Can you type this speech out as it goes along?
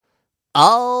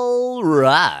All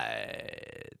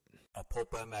right. A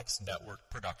Pulp MX Network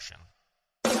production.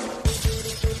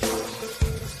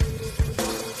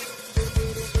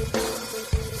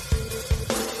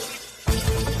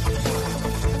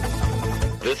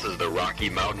 This is the Rocky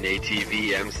Mountain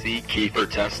ATV MC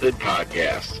Keefer Tested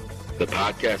Podcast. The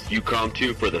podcast you come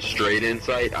to for the straight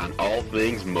insight on all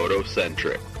things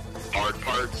moto-centric. Hard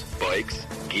parts, bikes,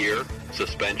 gear,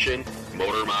 suspension,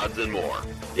 motor mods, and more.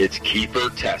 It's Keefer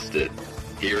Tested.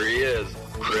 Here he is,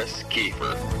 Chris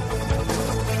Keefer.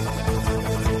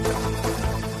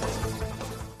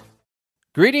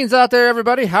 Greetings out there,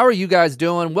 everybody. How are you guys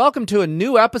doing? Welcome to a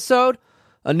new episode,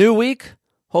 a new week.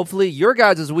 Hopefully your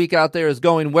guys' week out there is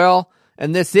going well.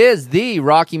 And this is the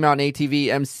Rocky Mountain ATV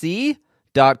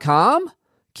MC.com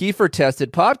Keefer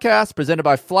Tested Podcast presented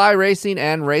by Fly Racing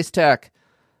and Race Tech.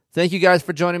 Thank you guys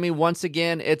for joining me once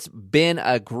again. It's been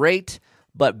a great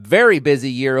but very busy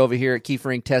year over here at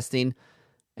Keefer Inc. Testing.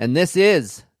 And this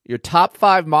is your top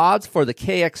 5 mods for the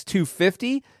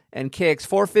KX250 and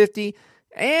KX450.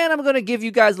 And I'm going to give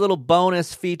you guys a little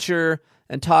bonus feature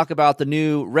and talk about the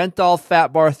new Renthal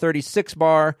Fatbar 36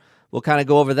 bar. We'll kind of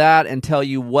go over that and tell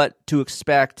you what to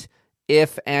expect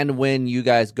if and when you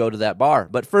guys go to that bar.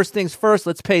 But first things first,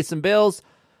 let's pay some bills.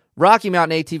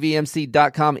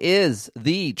 RockyMountainATVMC.com is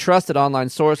the trusted online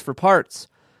source for parts,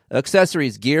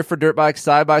 accessories, gear for dirt bikes,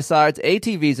 side-by-sides,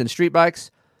 ATVs, and street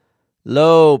bikes.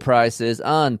 Low prices,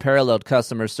 unparalleled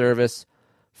customer service,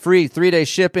 free 3-day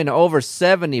shipping, over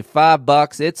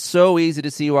 $75. It's so easy to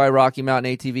see why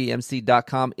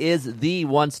RockyMountainATVMC.com is the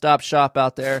one-stop shop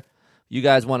out there. You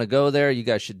guys want to go there, you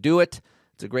guys should do it.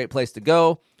 It's a great place to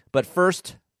go. But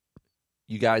first,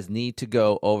 you guys need to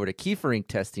go over to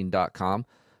KeeferIncTesting.com,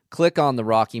 click on the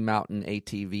Rocky Mountain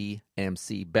ATV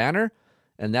MC banner,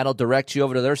 and that'll direct you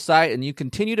over to their site, and you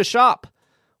continue to shop.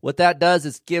 What that does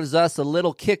is gives us a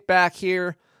little kickback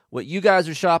here, what you guys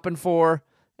are shopping for,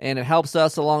 and it helps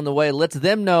us along the way. Lets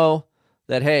them know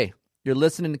that, hey, you're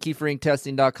listening to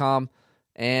KeeferIncTesting.com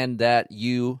and that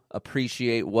you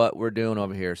appreciate what we're doing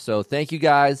over here. So thank you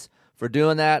guys for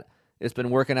doing that. It's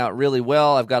been working out really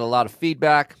well. I've got a lot of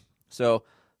feedback. So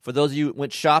for those of you who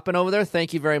went shopping over there,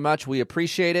 thank you very much. We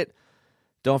appreciate it.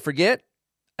 Don't forget,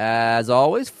 as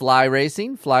always, Fly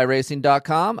Racing,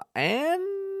 flyracing.com, and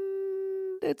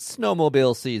it's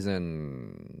snowmobile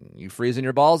season. You freezing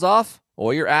your balls off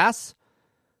or your ass?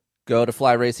 Go to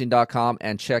flyracing.com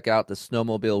and check out the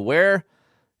snowmobile wear.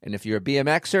 And if you're a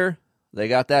BMXer, they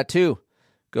got that too.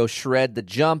 Go shred the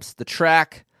jumps, the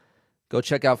track. Go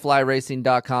check out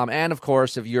flyracing.com. And of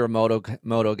course, if you're a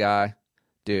moto guy,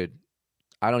 dude,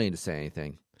 I don't need to say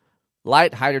anything.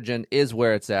 Light hydrogen is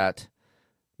where it's at.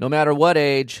 No matter what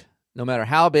age, no matter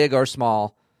how big or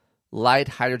small, light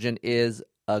hydrogen is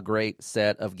a great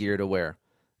set of gear to wear.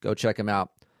 Go check them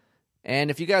out. And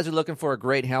if you guys are looking for a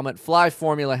great helmet, Fly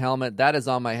Formula helmet, that is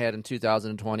on my head in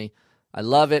 2020. I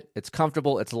love it. It's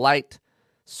comfortable. It's light,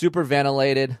 super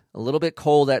ventilated, a little bit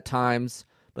cold at times,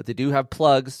 but they do have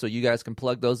plugs, so you guys can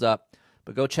plug those up.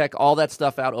 But go check all that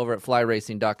stuff out over at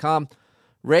flyracing.com.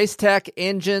 Race Tech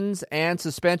engines and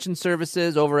suspension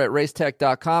services over at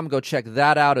racetech.com. Go check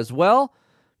that out as well.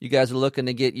 You guys are looking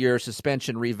to get your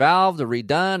suspension revalved or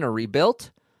redone or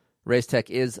rebuilt. Race Tech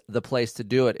is the place to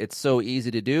do it. It's so easy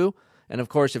to do. And of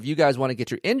course, if you guys want to get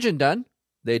your engine done,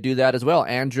 they do that as well.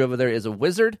 Andrew over there is a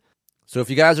wizard. So if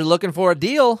you guys are looking for a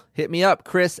deal, hit me up,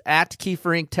 Chris at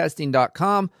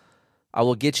KeeferIncTesting.com. I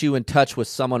will get you in touch with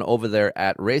someone over there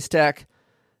at Race Tech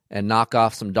and knock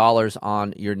off some dollars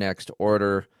on your next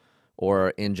order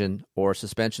or engine or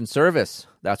suspension service.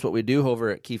 That's what we do over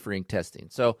at Keefer Inc. Testing.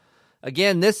 So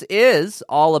again, this is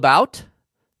all about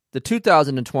the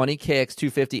 2020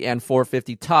 KX250 and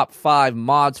 450 top 5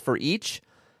 mods for each.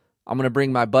 I'm going to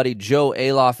bring my buddy Joe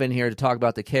Aloff in here to talk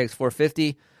about the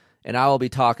KX450, and I will be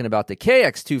talking about the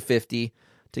KX250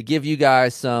 to give you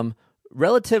guys some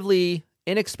relatively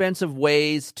inexpensive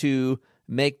ways to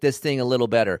make this thing a little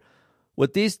better.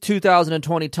 With these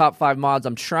 2020 top 5 mods,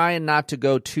 I'm trying not to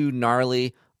go too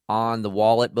gnarly on the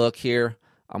wallet book here.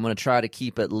 I'm going to try to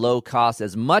keep it low cost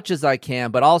as much as I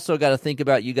can, but also got to think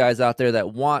about you guys out there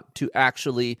that want to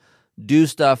actually do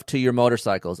stuff to your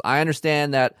motorcycles. I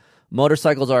understand that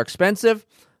motorcycles are expensive,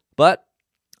 but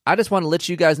I just want to let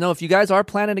you guys know if you guys are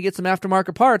planning to get some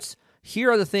aftermarket parts, here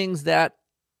are the things that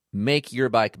make your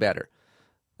bike better.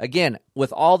 Again,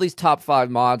 with all these top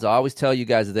 5 mods, I always tell you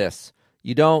guys this.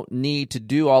 You don't need to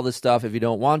do all this stuff if you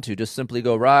don't want to. Just simply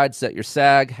go ride, set your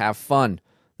sag, have fun.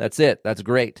 That's it. That's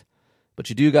great. But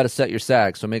you do got to set your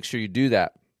sag, so make sure you do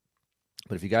that.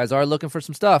 But if you guys are looking for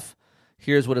some stuff,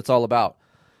 here's what it's all about.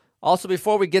 Also,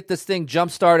 before we get this thing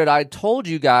jump-started, I told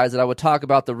you guys that I would talk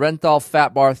about the Renthal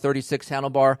Fatbar 36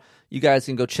 handlebar. You guys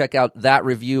can go check out that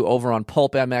review over on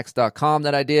pulpmx.com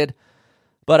that I did.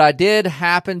 But I did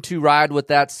happen to ride with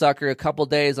that sucker a couple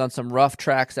days on some rough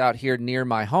tracks out here near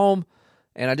my home,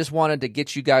 and I just wanted to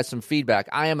get you guys some feedback.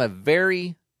 I am a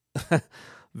very,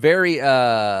 very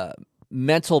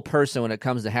mental person when it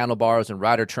comes to handlebars and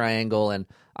rider triangle, and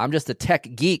I'm just a tech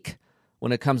geek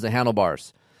when it comes to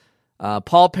handlebars.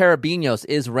 Paul Parabinos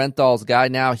is Renthal's guy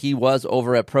now. He was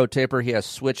over at Pro Taper. He has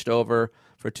switched over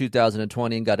for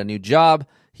 2020 and got a new job.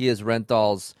 He is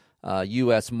Renthal's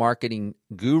U.S. marketing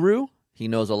guru. He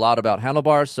knows a lot about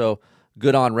handlebars, so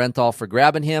good on Renthal for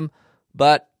grabbing him.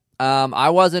 But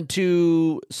I wasn't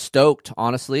too stoked,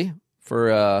 honestly, for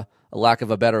a lack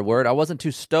of a better word. I wasn't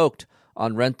too stoked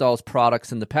on Renthal's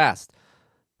products in the past.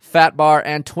 Fatbar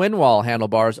and twin wall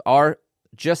handlebars are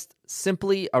just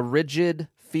simply a rigid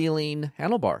feeling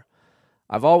handlebar.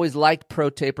 I've always liked Pro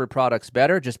Taper products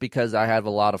better just because I have a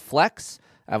lot of flex,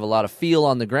 I have a lot of feel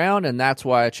on the ground, and that's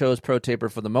why I chose Pro Taper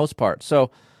for the most part. So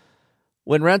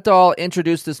when Renthal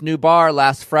introduced this new bar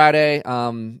last Friday,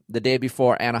 the day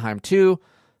before Anaheim 2,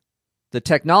 the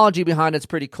technology behind it's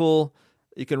pretty cool.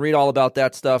 You can read all about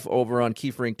that stuff over on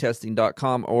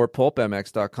keeferinctesting.com or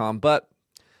pulpmx.com, but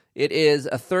it is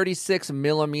a 36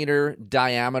 millimeter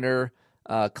diameter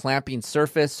clamping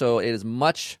surface, so it is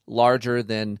much larger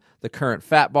than the current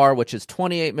Fatbar, which is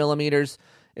 28 millimeters.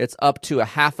 It's up to a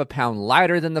half a pound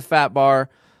lighter than the Fatbar.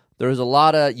 There's a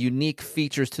lot of unique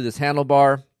features to this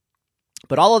handlebar,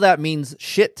 but all of that means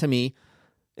shit to me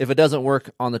if it doesn't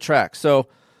work on the track. So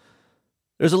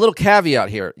there's a little caveat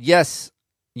here. Yes,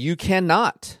 you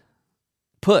cannot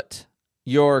put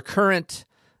your current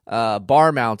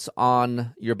bar mounts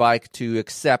on your bike to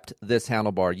accept this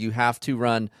handlebar. You have to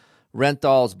run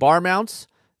Renthal's bar mounts.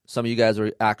 Some of you guys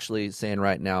are actually saying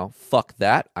right now, fuck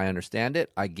that. I understand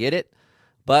it. I get it.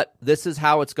 But this is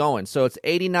how it's going. So it's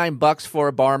 $89 for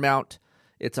a bar mount.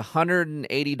 It's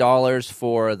 $180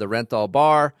 for the Renthal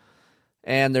bar.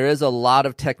 And there is a lot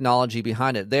of technology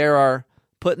behind it. They are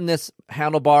putting this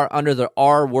handlebar under the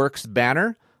R Works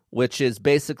banner, which is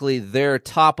basically their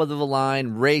top of the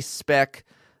line race spec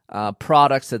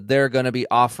products that they're going to be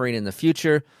offering in the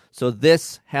future. So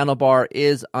this handlebar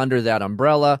is under that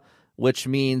umbrella, which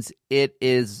means it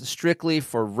is strictly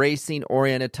for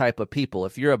racing-oriented type of people.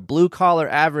 If you're a blue-collar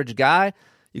average guy,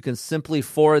 you can simply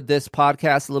forward this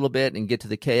podcast a little bit and get to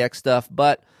the KX stuff.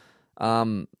 But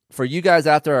for you guys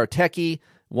out there who are techie,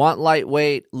 want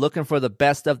lightweight, looking for the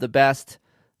best of the best,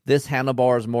 this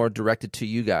handlebar is more directed to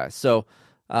you guys. So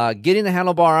getting the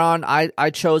handlebar on,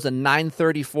 I chose a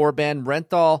 934 bend.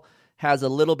 Renthal has a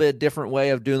little bit different way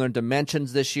of doing their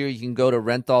dimensions this year. You can go to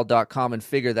renthal.com and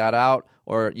figure that out,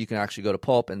 or you can actually go to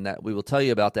Pulp, and that we will tell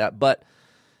you about that. But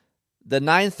the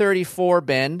 934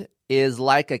 bend is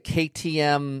like a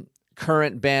KTM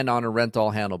current bend on a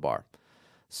Renthal handlebar.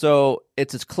 So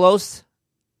it's as close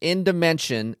in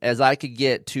dimension as I could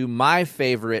get to my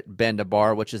favorite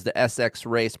bend-a-bar, which is the SX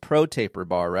Race Pro Taper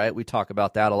bar, right? We talk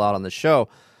about that a lot on the show.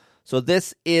 So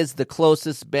this is the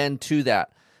closest bend to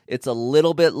that. It's a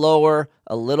little bit lower,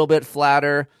 a little bit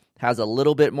flatter, has a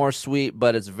little bit more sweep,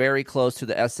 but it's very close to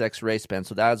the SX Race bend.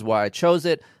 So that is why I chose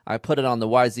it. I put it on the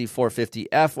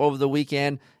YZ450F over the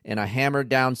weekend, and I hammered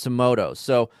down some motos.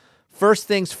 So first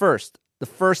things first, the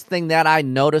first thing that I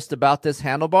noticed about this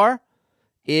handlebar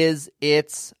is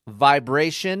its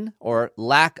vibration or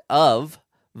lack of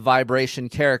vibration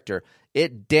character.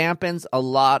 It dampens a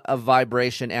lot of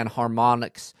vibration and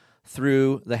harmonics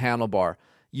through the handlebar.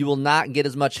 You will not get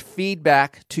as much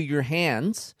feedback to your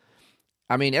hands.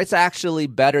 I mean, it's actually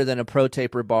better than a Pro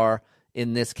Taper bar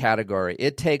in this category.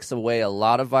 It takes away a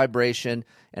lot of vibration,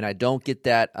 and I don't get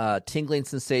that tingling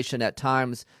sensation at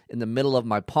times in the middle of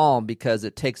my palm because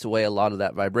it takes away a lot of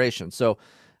that vibration. So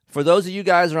for those of you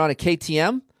guys who are on a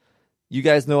KTM, you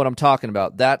guys know what I'm talking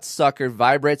about. That sucker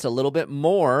vibrates a little bit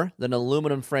more than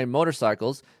aluminum frame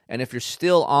motorcycles, and if you're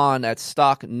still on that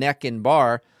stock neck and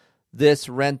bar, this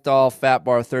Renthal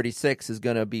Fatbar 36 is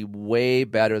going to be way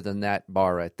better than that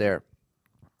bar right there.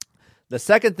 The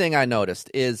second thing I noticed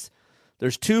is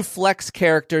there's two flex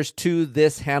characters to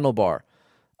this handlebar,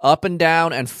 up and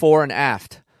down and fore and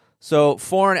aft. So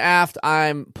fore and aft,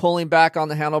 I'm pulling back on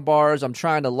the handlebars. I'm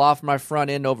trying to loft my front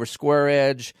end over square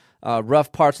edge,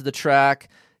 rough parts of the track,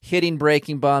 hitting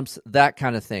braking bumps, that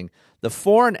kind of thing. The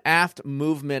fore and aft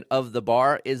movement of the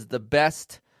bar is the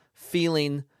best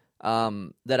feeling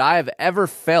that I have ever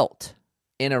felt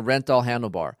in a Renthal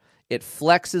handlebar. It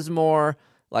flexes more.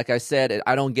 Like I said,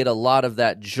 I don't get a lot of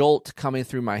that jolt coming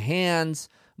through my hands.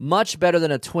 Much better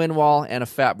than a twin wall and a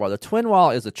Fatbar. The twin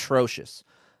wall is atrocious.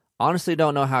 Honestly,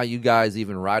 don't know how you guys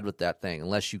even ride with that thing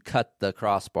unless you cut the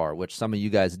crossbar, which some of you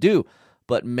guys do.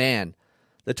 But man,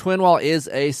 the twin wall is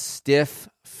a stiff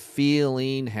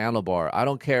feeling handlebar. I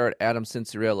don't care what Adam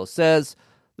Cinciariello says.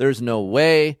 There's no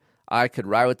way I could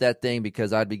ride with that thing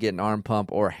because I'd be getting arm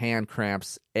pump or hand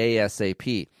cramps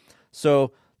ASAP.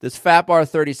 So this Fatbar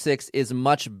 36 is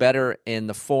much better in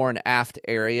the fore and aft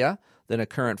area than a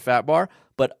current Fatbar,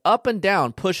 but up and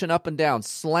down, pushing up and down,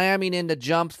 slamming into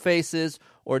jump faces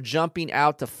or jumping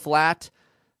out to flat,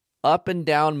 up and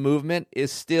down movement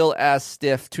is still as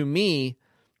stiff to me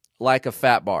like a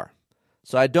Fatbar.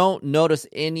 So I don't notice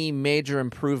any major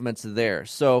improvements there.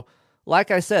 So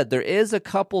like I said, there is a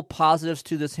couple positives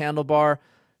to this handlebar.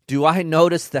 Do I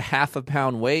notice the half a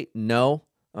pound weight? No.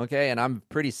 Okay, and I'm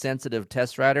a pretty sensitive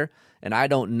test rider, and I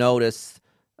don't notice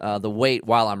the weight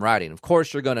while I'm riding. Of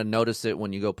course, you're going to notice it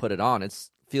when you go put it on. It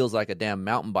feels like a damn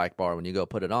mountain bike bar when you go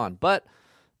put it on. But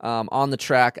on the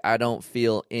track, I don't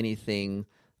feel anything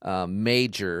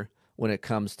major when it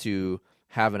comes to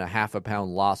having a half a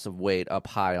pound loss of weight up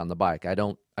high on the bike. I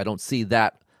don't see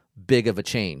that big of a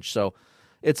change. So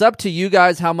it's up to you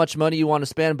guys how much money you want to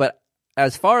spend. But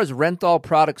as far as Renthal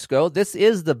products go, this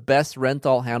is the best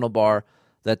Renthal handlebar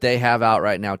that they have out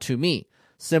right now to me,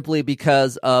 simply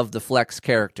because of the flex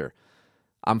character.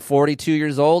 I'm 42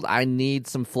 years old. I need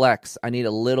some flex. I need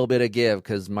a little bit of give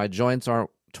because my joints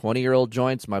aren't 20-year-old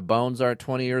joints. My bones aren't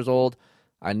 20 years old.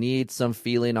 I need some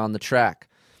feeling on the track.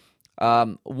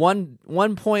 One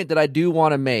point that I do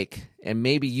want to make, and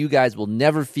maybe you guys will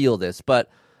never feel this, but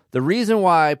the reason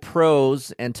why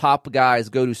pros and top guys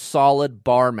go to solid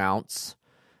bar mounts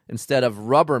instead of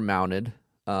rubber-mounted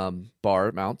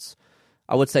bar mounts,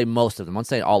 I would say most of them. I'm not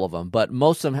saying all of them, but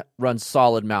most of them run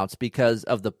solid mounts because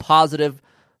of the positive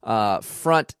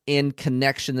front-end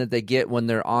connection that they get when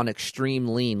they're on extreme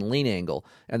lean angle,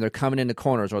 and they're coming into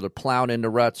corners or they're plowing into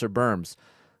ruts or berms.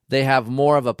 They have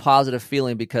more of a positive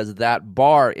feeling because that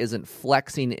bar isn't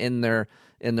flexing in their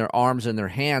arms and their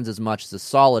hands as much as a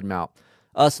solid mount.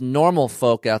 Us normal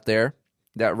folk out there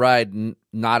that ride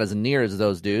not as near as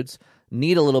those dudes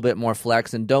need a little bit more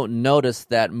flex and don't notice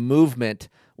that movement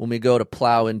when we go to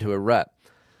plow into a rut.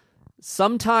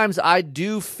 Sometimes I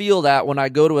do feel that when I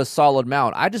go to a solid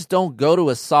mount. I just don't go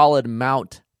to a solid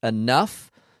mount enough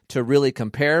to really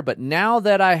compare. But now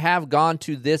that I have gone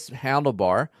to this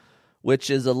handlebar, which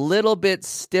is a little bit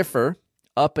stiffer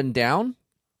up and down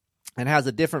and has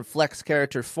a different flex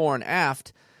character fore and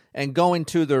aft, and going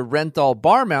to the Renthal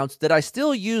bar mounts, that I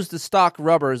still use the stock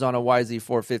rubbers on a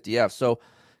YZ450F. So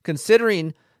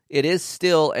considering it is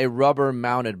still a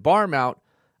rubber-mounted bar mount,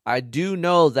 I do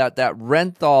know that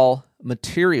Renthal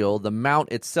material, the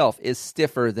mount itself, is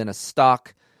stiffer than a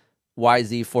stock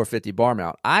YZ450 bar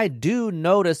mount. I do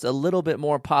notice a little bit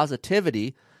more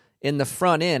positivity in the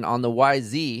front end on the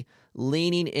YZ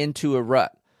leaning into a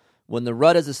rut. When the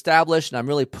rut is established and I'm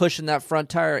really pushing that front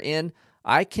tire in,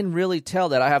 I can really tell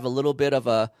that I have a little bit of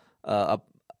a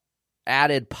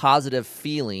added positive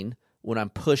feeling when I'm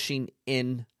pushing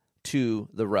into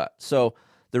the rut. So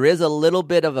there is a little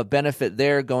bit of a benefit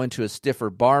there going to a stiffer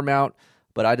bar mount,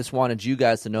 but I just wanted you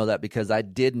guys to know that because I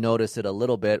did notice it a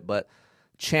little bit, but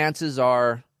chances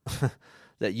are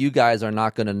that you guys are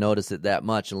not going to notice it that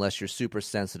much unless you're super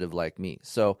sensitive like me.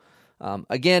 So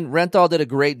again, Renthal did a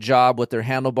great job with their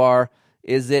handlebar.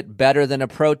 Is it better than a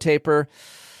Pro Taper?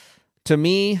 To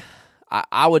me,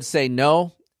 I would say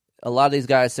no. A lot of these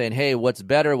guys saying, hey, what's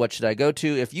better? What should I go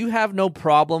to? If you have no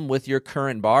problem with your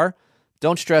current bar,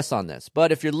 don't stress on this.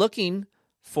 But if you're looking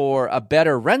for a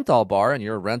better Renthal bar and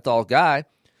you're a Renthal guy,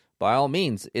 by all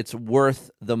means, it's worth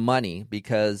the money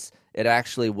because it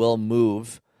actually will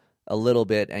move a little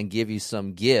bit and give you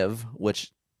some give,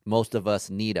 which most of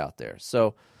us need out there.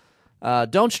 So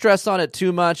don't stress on it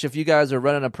too much. If you guys are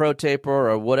running a Pro Taper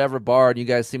or whatever bar and you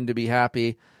guys seem to be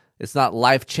happy, it's not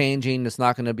life-changing. It's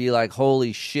not going to be like,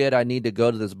 holy shit, I need to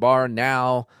go to this bar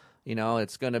now. You know,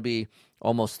 it's going to be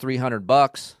almost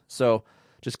 $300. So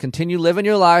just continue living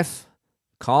your life.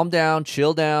 Calm down,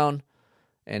 chill down.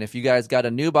 And if you guys got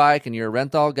a new bike and you're a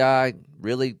Renthal guy,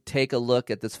 really take a look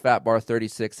at this Fatbar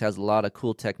 36. Has a lot of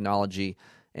cool technology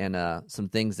and some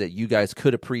things that you guys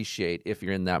could appreciate if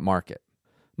you're in that market.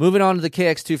 Moving on to the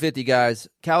KX450, guys.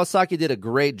 Kawasaki did a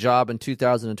great job in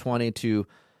 2020 to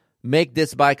make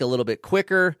this bike a little bit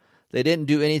quicker. They didn't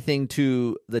do anything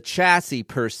to the chassis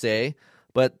per se,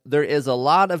 but there is a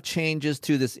lot of changes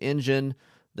to this engine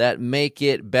that make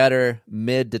it better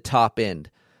mid to top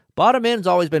end. Bottom end's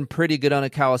always been pretty good on a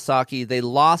Kawasaki. They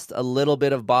lost a little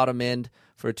bit of bottom end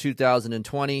for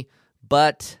 2020,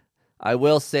 but I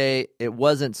will say it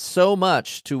wasn't so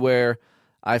much to where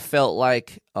I felt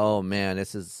like, oh man,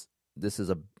 this is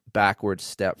a backward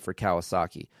step for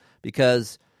Kawasaki,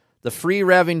 because the free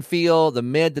revving feel, the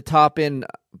mid to top end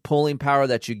pulling power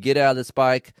that you get out of this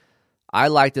bike, I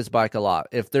like this bike a lot.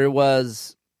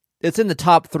 It's in the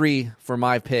top 3 for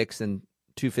my picks in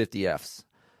 250Fs.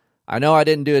 I know I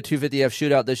didn't do a 250F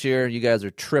shootout this year. You guys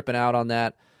are tripping out on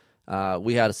that.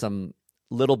 We had some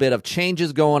little bit of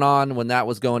changes going on when that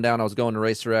was going down. I was going to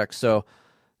Racer X, so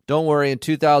don't worry. In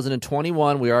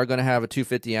 2021, we are going to have a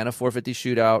 250 and a 450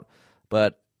 shootout,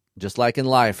 but just like in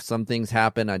life, some things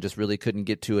happen. I just really couldn't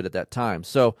get to it at that time.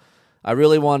 So I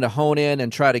really wanted to hone in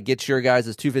and try to get your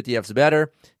guys' 250Fs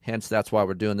better. Hence, that's why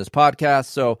we're doing this podcast.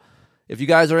 So if you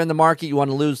guys are in the market, you want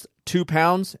to lose 2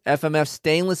 pounds, FMF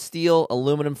stainless steel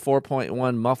aluminum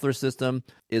 4.1 muffler system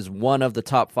is one of the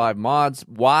top 5 mods.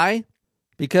 Why?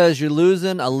 Because you're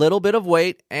losing a little bit of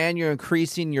weight and you're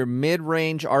increasing your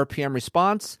mid-range RPM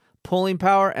response, pulling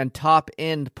power, and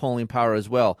top-end pulling power as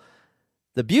well.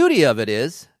 The beauty of it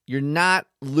is you're not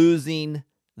losing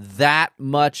that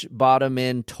much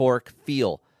bottom-end torque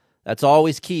feel. That's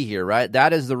always key here, right?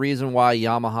 That is the reason why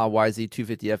Yamaha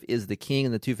YZ250F is the king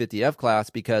in the 250F class,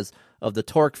 because of the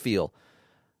torque feel.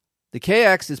 The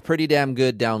KX is pretty damn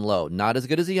good down low. Not as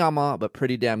good as the Yamaha, but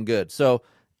pretty damn good. So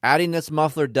adding this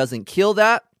muffler doesn't kill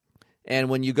that. And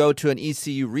when you go to an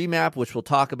ECU remap, which we'll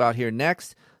talk about here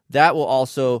next, that will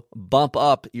also bump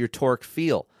up your torque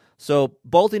feel. So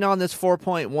bolting on this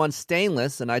 4.1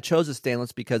 stainless, and I chose a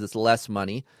stainless because it's less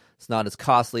money. It's not as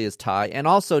costly as tie. And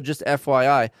also, just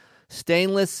FYI,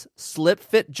 stainless slip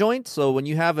fit joint. So when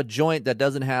you have a joint that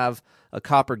doesn't have a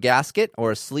copper gasket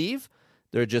or a sleeve,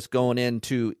 they're just going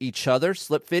into each other,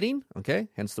 slip fitting, okay?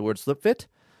 Hence the word slip fit.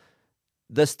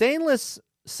 The stainless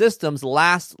systems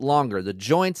last longer. The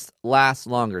joints last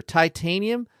longer.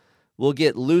 Titanium will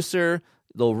get looser,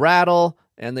 they'll rattle,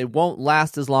 and they won't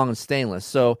last as long as stainless.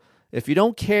 So if you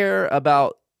don't care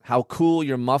about how cool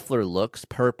your muffler looks,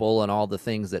 purple and all the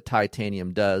things that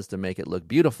titanium does to make it look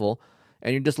beautiful,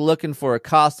 and you're just looking for a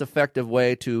cost-effective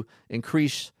way to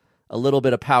increase a little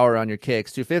bit of power on your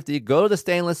KX250, go to the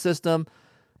stainless system.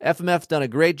 FMF's done a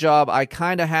great job. I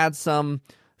kind of had some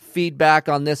feedback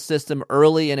on this system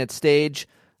early in its stage.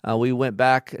 We went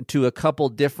back to a couple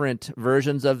different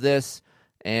versions of this,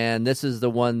 and this is the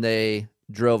one they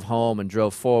drove home and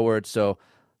drove forward. So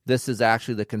this is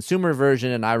actually the consumer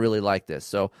version, and I really like this.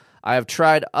 So I have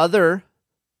tried other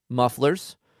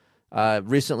mufflers.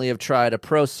 Recently have tried a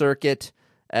Pro Circuit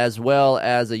as well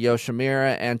as a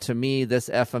Yoshimura, and to me, this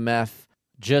FMF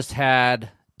just had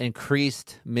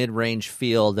increased mid-range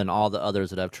feel than all the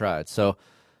others that I've tried. So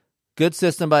good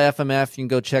system by FMF. You can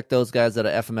go check those guys out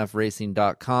at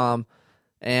fmfracing.com.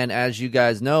 And as you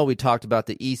guys know, we talked about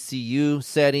the ECU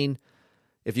setting.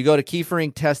 If you go to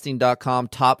keeferinctesting.com,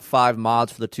 top 5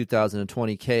 mods for the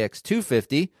 2020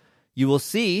 KX250, you will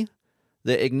see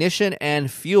the ignition and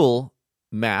fuel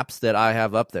maps that I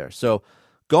have up there. So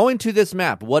going to this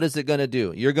map, what is it going to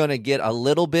do? You're going to get a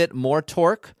little bit more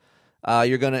torque.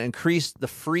 You're going to increase the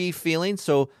free feeling.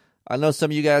 So I know some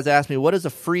of you guys asked me, what is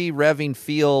a free revving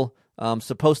feel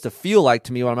supposed to feel like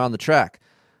to me when I'm on the track?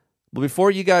 But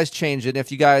before you guys change it,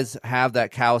 if you guys have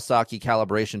that Kawasaki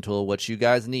calibration tool, which you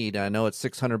guys need, and I know it's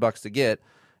 $600 to get,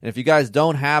 and if you guys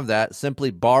don't have that,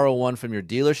 simply borrow one from your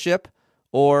dealership,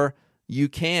 or you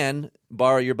can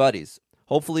borrow your buddies.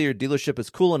 Hopefully your dealership is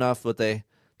cool enough that they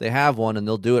have one and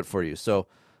they'll do it for you. So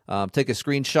take a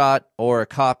screenshot or a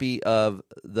copy of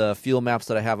the fuel maps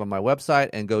that I have on my website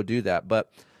and go do that. But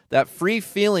that free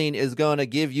feeling is going to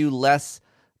give you less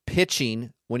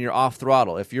pitching when you're off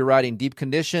throttle. If you're riding deep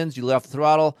conditions, you let off the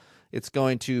throttle, it's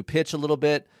going to pitch a little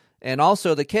bit. And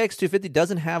also, the KX250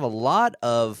 doesn't have a lot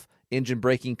of engine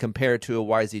braking compared to a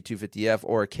YZ250F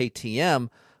or a KTM,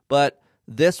 but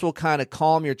this will kind of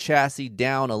calm your chassis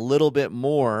down a little bit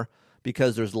more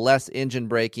because there's less engine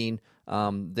braking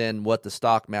than what the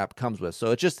stock map comes with.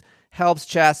 So it just helps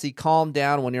chassis calm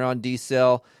down when you're on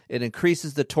decel. It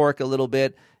increases the torque a little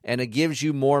bit, and it gives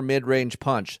you more mid-range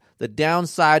punch. The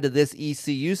downside of this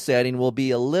ECU setting will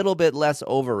be a little bit less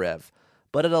over rev,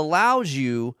 but it allows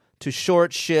you to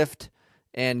short shift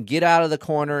and get out of the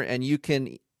corner, and you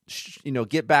can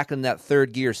get back in that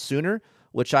third gear sooner,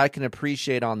 which I can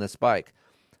appreciate on this bike.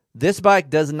 This bike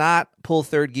does not pull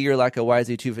third gear like a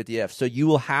YZ250F, so you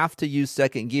will have to use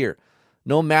second gear,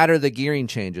 no matter the gearing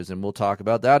changes, and we'll talk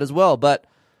about that as well. But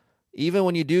even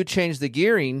when you do change the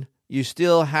gearing, you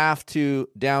still have to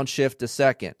downshift to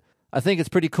second. I think it's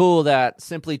pretty cool that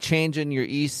simply changing your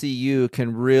ECU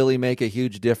can really make a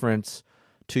huge difference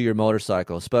to your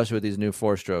motorcycle, especially with these new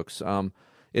 4-strokes.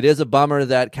 It is a bummer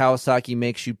that Kawasaki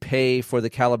makes you pay for the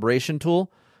calibration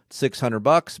tool,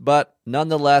 $600, but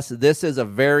nonetheless, this is a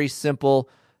very simple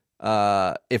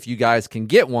if you guys can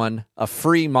get one, a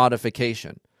free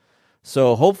modification.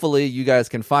 So hopefully you guys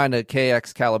can find a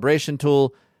KX calibration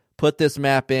tool, put this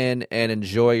map in, and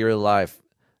enjoy your life.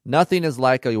 Nothing is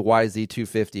like a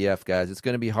YZ250F, guys. It's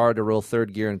going to be hard to roll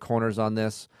third gear in corners on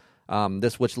this.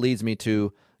 Which leads me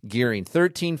to gearing.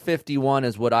 1351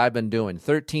 is what I've been doing.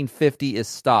 1350 is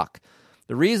stock.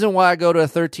 The reason why I go to a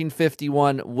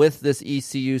 1351 with this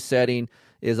ECU setting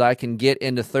is I can get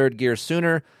into third gear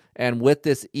sooner, and with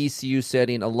this ECU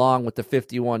setting along with the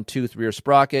 51 tooth rear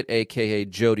sprocket, aka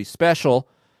Jody Special,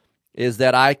 is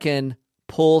that I can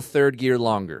pull third gear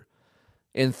longer.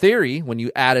 In theory, when you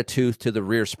add a tooth to the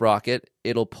rear sprocket,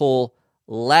 it'll pull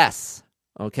less,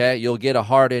 okay? You'll get a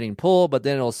hard-hitting pull, but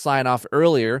then it'll sign off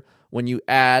earlier when you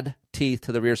add teeth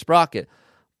to the rear sprocket.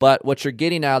 But what you're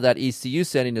getting out of that ECU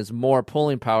setting is more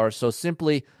pulling power, so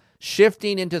simply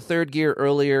shifting into third gear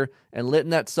earlier and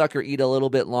letting that sucker eat a little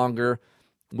bit longer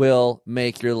will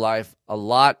make your life a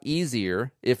lot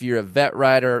easier if you're a vet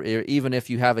rider, or even if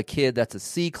you have a kid that's a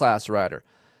C-class rider.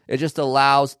 It just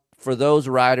allows for those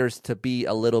riders to be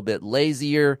a little bit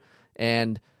lazier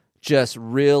and just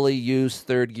really use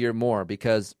third gear more,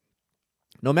 because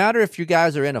no matter if you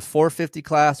guys are in a 450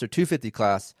 class or 250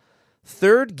 class,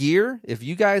 third gear, if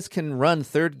you guys can run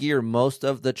third gear most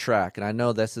of the track, and I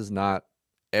know this is not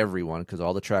everyone because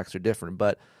all the tracks are different,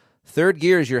 but third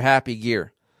gear is your happy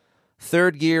gear.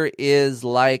 Third gear is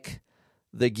like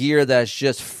the gear that's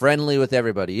just friendly with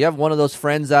everybody. You have one of those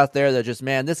friends out there that just,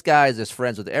 man, this guy is just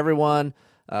friends with everyone.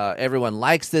 Everyone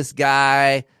likes this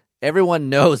guy. Everyone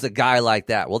knows a guy like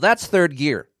that. Well, that's third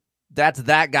gear. That's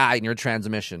that guy in your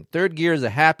transmission. Third gear is a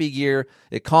happy gear.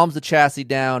 It calms the chassis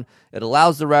down. It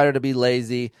allows the rider to be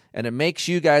lazy, and it makes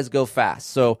you guys go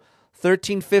fast. So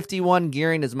 1351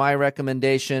 gearing is my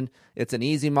recommendation. It's an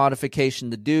easy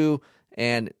modification to do,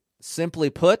 and simply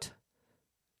put,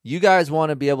 you guys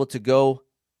want to be able to go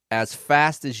as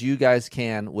fast as you guys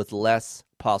can with less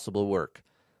possible work.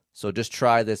 So just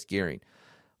try this gearing.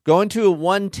 Going to a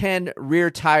 110 rear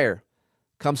tire.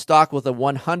 Comes stock with a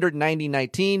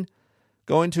 190/19.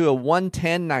 Going to a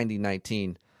 110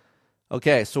 90/19.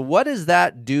 Okay, so what does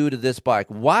that do to this bike?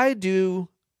 Why do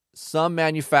some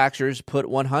manufacturers put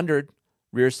 100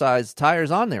 rear size tires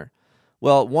on there?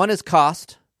 Well, one is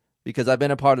cost, because I've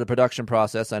been a part of the production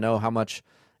process. I know how much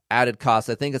added cost.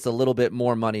 I think it's a little bit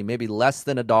more money, maybe less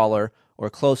than $1 or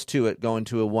close to it going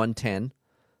to a 110.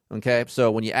 Okay, so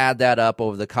when you add that up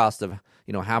over the cost of,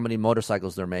 how many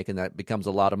motorcycles they're making, that becomes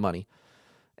a lot of money.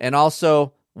 And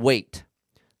also weight.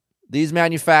 These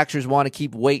manufacturers want to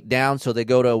keep weight down, so they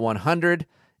go to a 100,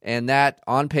 and that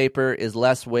on paper is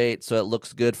less weight, so it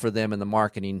looks good for them in the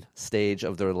marketing stage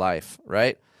of their life,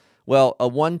 right? Well, a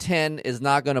 110 is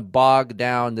not going to bog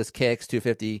down this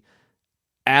KX250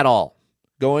 at all.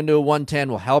 Going to a 110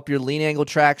 will help your lean angle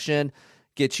traction,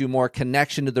 get you more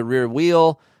connection to the rear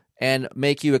wheel, and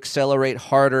make you accelerate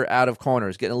harder out of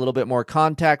corners, getting a little bit more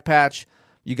contact patch.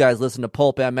 You guys listened to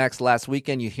Pulp MX last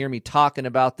weekend. You hear me talking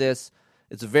about this.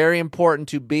 It's very important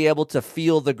to be able to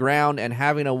feel the ground, and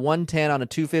having a 110 on a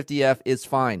 250F is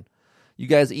fine. You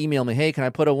guys email me, hey, can I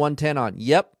put a 110 on?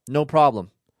 Yep, no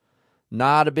problem.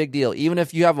 Not a big deal. Even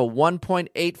if you have a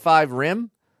 1.85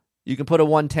 rim, you can put a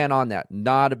 110 on that.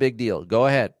 Not a big deal. Go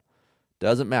ahead.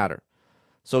 Doesn't matter.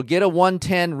 So get a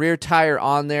 110 rear tire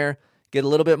on there. Get a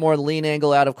little bit more lean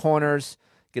angle out of corners.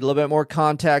 Get a little bit more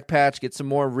contact patch. Get some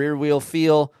more rear wheel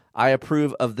feel. I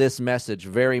approve of this message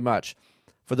very much.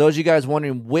 For those of you guys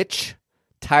wondering which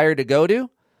tire to go to,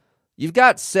 you've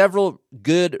got several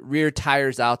good rear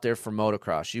tires out there for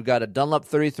motocross. You've got a Dunlop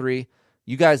 33.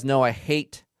 You guys know I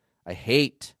hate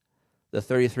the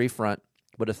 33 front,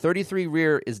 but a 33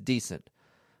 rear is decent.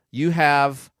 You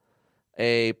have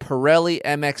a Pirelli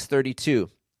MX32.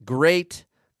 Great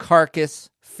carcass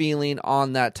feeling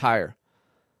on that tire.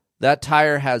 That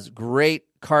tire has great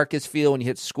carcass feel when you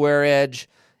hit square edge.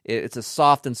 It's a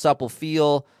soft and supple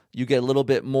feel. You get a little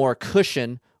bit more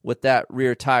cushion with that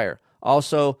rear tire.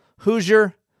 Also,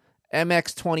 Hoosier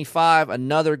MX25,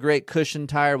 another great cushion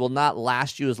tire, will not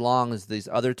last you as long as these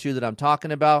other two that I'm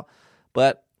talking about,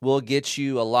 but will get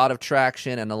you a lot of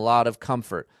traction and a lot of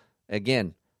comfort.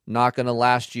 Again, not going to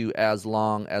last you as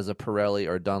long as a Pirelli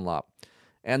or Dunlop.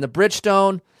 And the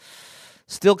Bridgestone,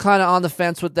 still kind of on the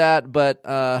fence with that, but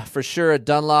for sure a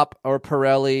Dunlop or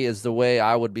Pirelli is the way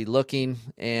I would be looking.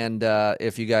 And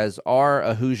if you guys are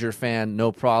a Hoosier fan,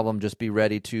 no problem. Just be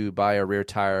ready to buy a rear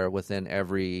tire within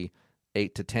every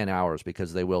 8 to 10 hours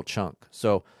because they will chunk.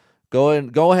 So go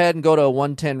ahead and go to a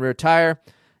 110 rear tire.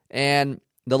 And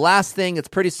the last thing, it's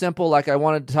pretty simple, like I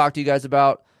wanted to talk to you guys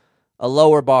about, a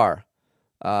lower bar.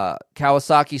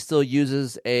 Kawasaki still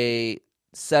uses a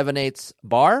 7/8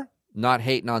 bar. Not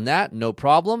hating on that, no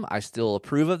problem. I still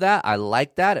approve of that. I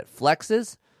like that. It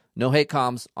flexes. No hate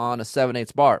comms on a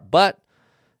 7/8 bar. But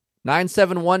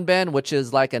 971 bend, which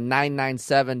is like a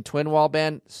 997 twin wall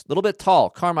bend, a little bit tall,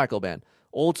 Carmichael bend,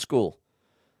 old school.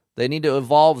 They need to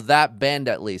evolve that bend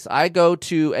at least. I go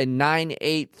to a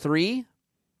 983.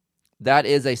 That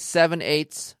is a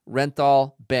 7/8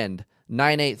 Renthal bend,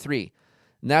 983.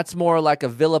 And that's more like a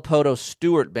Villapoto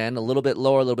Stewart bend, a little bit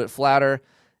lower, a little bit flatter,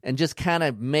 and just kind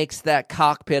of makes that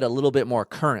cockpit a little bit more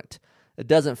current. It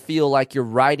doesn't feel like you're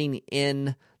riding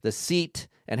in the seat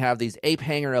and have these ape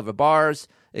hanger of bars.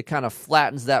 It kind of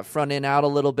flattens that front end out a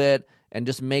little bit and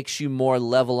just makes you more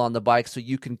level on the bike so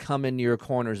you can come into your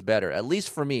corners better. At least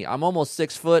for me. I'm almost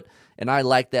 6 foot, and I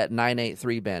like that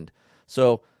 983 bend.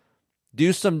 So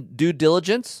do some due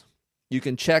diligence. You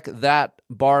can check that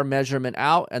bar measurement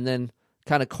out and then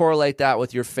kind of correlate that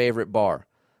with your favorite bar.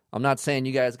 I'm not saying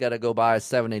you guys got to go buy a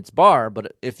 7/8 bar,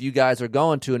 but if you guys are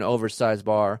going to an oversized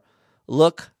bar,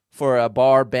 look for a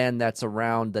bar bend that's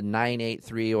around the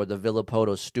 983 or the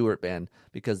Villapoto Stewart bend,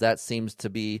 because that seems to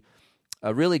be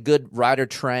a really good rider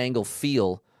triangle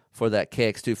feel for that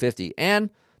KX250 and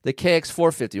the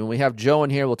KX450. When we have Joe in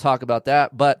here, we'll talk about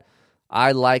that, but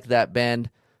I like that bend.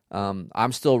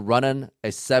 I'm still running a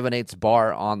 7/8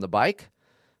 bar on the bike.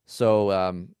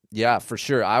 So, yeah, for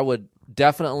sure. I would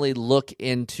definitely look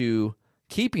into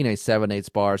keeping a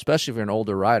 7/8 bar, especially if you're an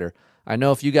older rider. I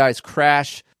know if you guys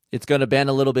crash, it's going to bend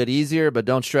a little bit easier, but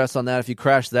don't stress on that. If you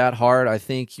crash that hard, I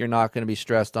think you're not going to be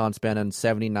stressed on spending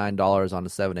 $79 on a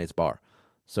 7/8 bar.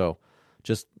 So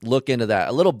just look into that.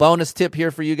 A little bonus tip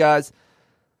here for you guys.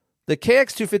 The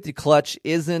KX250 clutch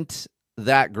isn't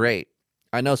that great.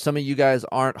 I know some of you guys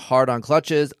aren't hard on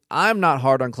clutches. I'm not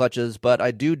hard on clutches, but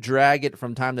I do drag it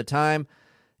from time to time,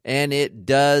 and it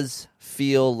does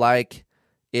feel like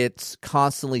it's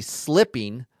constantly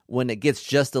slipping when it gets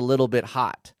just a little bit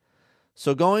hot.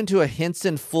 So going to a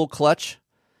Hinson full clutch,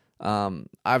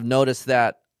 I've noticed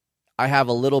that I have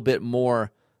a little bit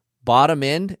more bottom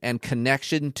end and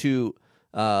connection to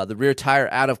the rear tire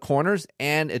out of corners,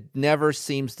 and it never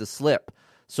seems to slip.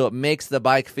 So it makes the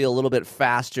bike feel a little bit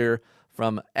faster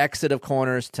from exit of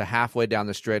corners to halfway down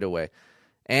the straightaway.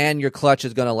 And your clutch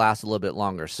is going to last a little bit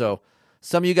longer. So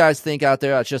some of you guys think out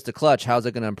there, oh, it's just a clutch. How's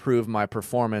it going to improve my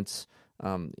performance,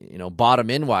 bottom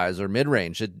end wise or mid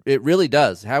range? It really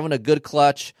does. Having a good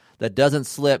clutch that doesn't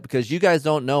slip, because you guys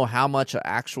don't know how much an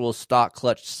actual stock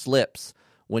clutch slips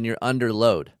when you're under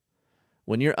load.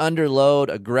 When you're under load,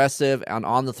 aggressive, and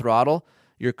on the throttle,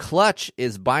 your clutch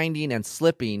is binding and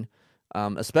slipping,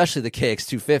 especially the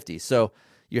KX250. So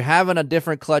you're having a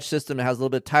different clutch system that has a little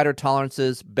bit tighter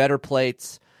tolerances, better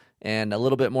plates, and a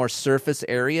little bit more surface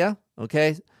area,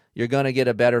 okay? You're going to get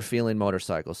a better feeling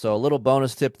motorcycle. So a little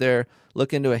bonus tip there,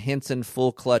 look into a Hinson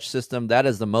full clutch system. That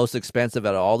is the most expensive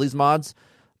out of all these mods,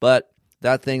 but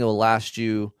that thing will last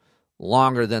you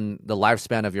longer than the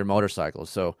lifespan of your motorcycle.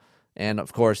 So, and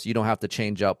of course, you don't have to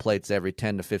change out plates every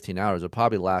 10 to 15 hours. It'll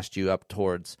probably last you up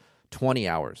towards 20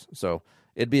 hours. So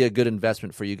it'd be a good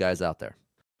investment for you guys out there.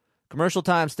 Commercial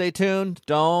time. Stay tuned.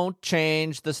 Don't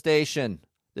change the station.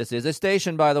 This is a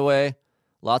station, by the way.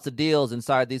 Lots of deals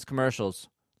inside these commercials.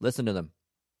 Listen to them.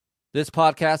 This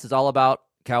podcast is all about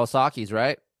Kawasaki's,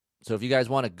 right? So if you guys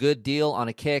want a good deal on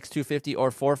a KX250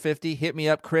 or 450, hit me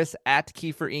up, Chris at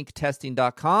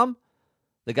KeeferInkTesting.com.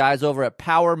 The guys over at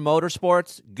Power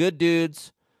Motorsports, good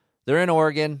dudes. They're in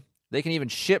Oregon. They can even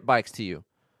ship bikes to you.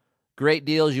 Great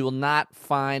deals. You will not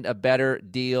find a better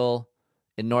deal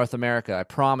in North America, I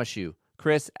promise you.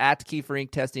 Chris at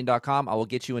KeeferInkTesting.com. I will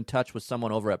get you in touch with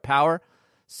someone over at Power.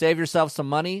 Save yourself some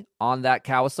money on that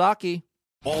Kawasaki.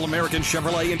 All-American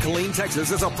Chevrolet in Killeen,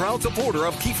 Texas is a proud supporter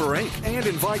of Keefer Inc. and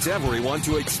invites everyone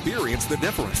to experience the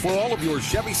difference for all of your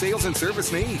Chevy sales and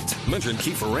service needs. Mention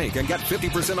Keefer Inc. and get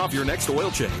 50% off your next oil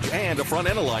change and a front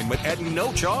end alignment at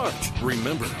no charge.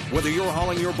 Remember, whether you're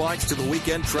hauling your bikes to the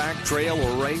weekend track, trail,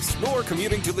 or race, or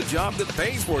commuting to the job that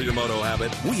pays for your moto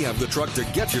habit, we have the truck to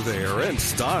get you there in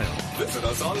style. Visit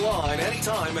us online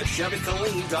anytime at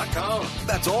ChevyKilleen.com.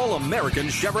 That's All-American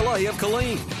Chevrolet of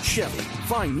Killeen. Chevy,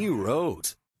 find new roads.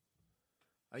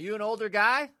 Are you an older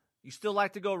guy? You still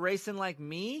like to go racing like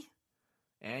me?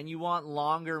 And you want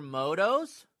longer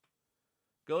motos?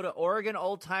 Go to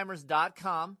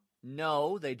OregonOldTimers.com.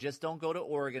 No, they just don't go to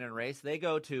Oregon and race. They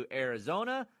go to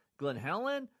Arizona, Glen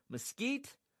Helen,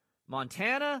 Mesquite,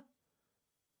 Montana,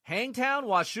 Hangtown,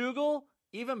 Washougal,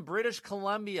 even British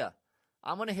Columbia.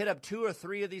 I'm going to hit up 2 or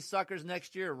 3 of these suckers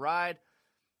next year, ride.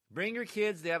 Bring your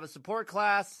kids. They have a support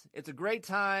class. It's a great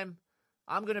time.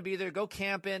 I'm going to be there. Go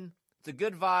camping. It's a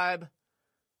good vibe.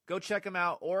 Go check them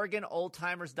out,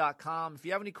 OregonOldTimers.com. If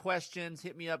you have any questions,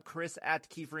 hit me up, Chris at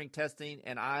Keefer Inc. Testing,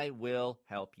 and I will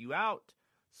help you out.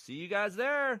 See you guys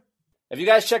there. Have you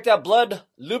guys checked out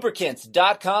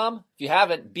BloodLubricants.com? If you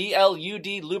haven't,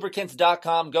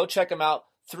 BLUDLubricants.com. Go check them out.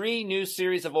 3 new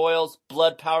series of oils,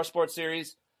 Blood Power Sport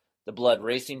Series, the Blood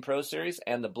Racing Pro Series,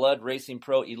 and the Blood Racing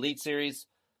Pro Elite Series.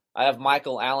 I have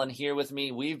Michael Allen here with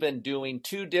me. We've been doing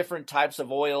 2 different types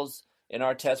of oils in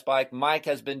our test bike. Mike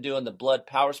has been doing the Blood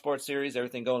Power Sport Series.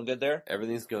 Everything going good there?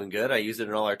 Everything's going good. I use it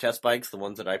in all our test bikes, the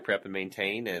ones that I prep and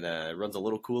maintain, and it runs a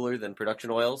little cooler than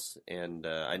production oils, and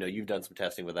I know you've done some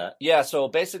testing with that. Yeah, so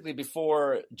basically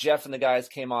before Jeff and the guys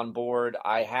came on board,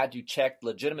 I had to check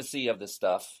legitimacy of this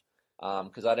stuff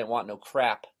because I didn't want no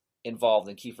crap involved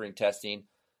in Keefer Inc. testing.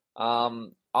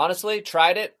 Honestly,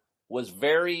 tried it, was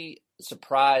very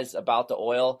surprised about the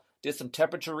oil, did some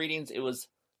temperature readings. It was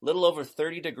little over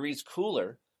 30 degrees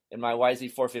cooler in my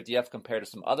YZ450F compared to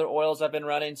some other oils I've been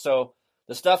running. So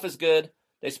the stuff is good.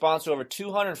 They sponsor over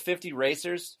 250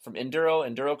 racers from Enduro,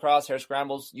 Endurocross, Hare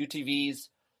Scrambles, UTVs,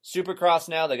 Supercross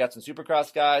now. They got some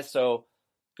Supercross guys. So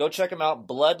go check them out,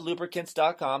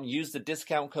 bloodlubricants.com. Use the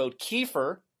discount code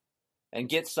Keefer and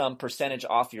get some percentage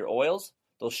off your oils.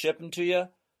 They'll ship them to you.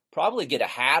 Probably get a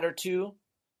hat or 2.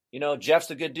 You know, Jeff's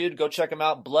a good dude. Go check him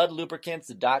out,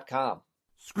 bloodlubricants.com.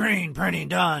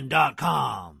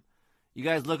 ScreenPrintingDone.com. You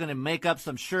guys looking to make up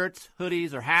some shirts,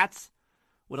 hoodies, or hats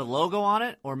with a logo on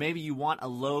it? Or maybe you want a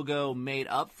logo made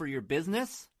up for your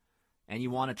business and you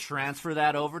want to transfer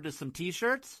that over to some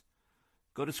t-shirts?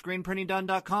 Go to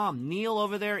ScreenPrintingDone.com. Neil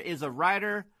over there is a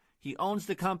writer. He owns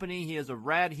the company. He is a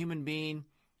rad human being,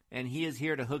 and he is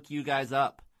here to hook you guys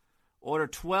up. Order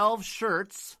 12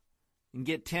 shirts and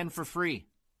get 10 for free.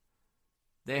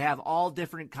 They have all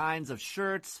different kinds of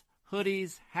shirts,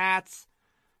 hoodies, hats,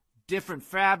 different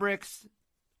fabrics,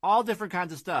 all different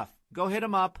kinds of stuff. Go hit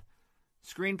them up,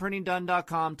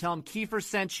 screenprintingdone.com. Tell them Keefer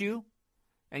sent you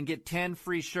and get 10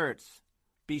 free shirts.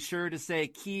 Be sure to say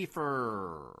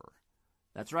Keefer.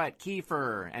 That's right,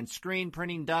 Keefer, and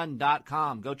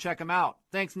screenprintingdone.com. Go check them out.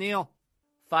 Thanks, Neil.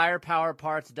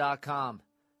 Firepowerparts.com.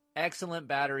 Excellent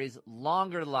batteries,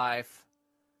 longer life.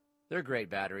 They're great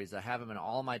batteries. I have them in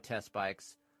all my test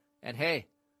bikes. And hey,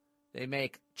 they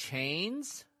make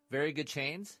chains, very good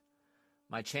chains.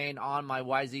 My chain on my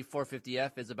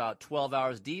YZ450F is about 12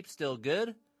 hours deep, still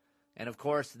good. And of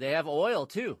course, they have oil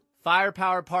too.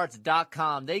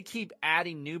 Firepowerparts.com. They keep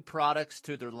adding new products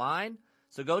to their line.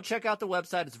 So go check out the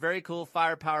website. It's very cool,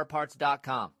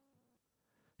 firepowerparts.com.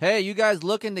 Hey, you guys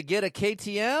looking to get a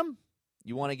KTM?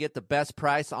 You want to get the best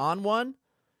price on one?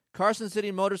 Carson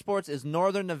City Motorsports is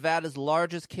Northern Nevada's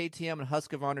largest KTM and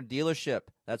Husqvarna dealership.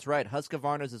 That's right,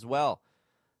 Husqvarna's as well.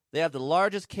 They have the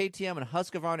largest KTM and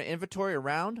Husqvarna inventory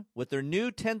around with their new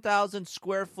 10,000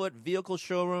 square foot vehicle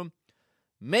showroom,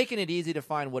 making it easy to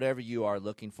find whatever you are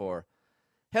looking for.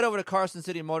 Head over to Carson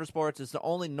City Motorsports. It's the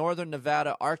only Northern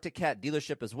Nevada Arctic Cat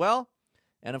dealership as well.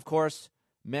 And of course,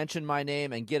 mention my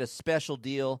name and get a special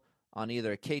deal on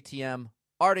either a KTM,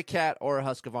 Arctic Cat, or a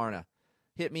Husqvarna.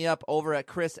 Hit me up over at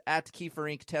Chris at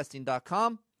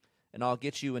KeeferIncTesting.com, and I'll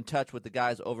get you in touch with the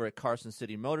guys over at Carson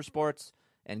City Motorsports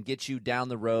and get you down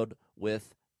the road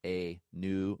with a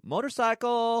new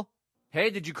motorcycle. Hey,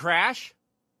 did you crash?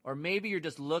 Or maybe you're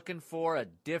just looking for a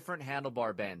different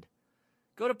handlebar bend.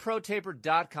 Go to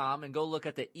ProTaper.com and go look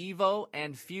at the Evo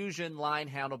and Fusion line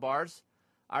handlebars.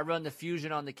 I run the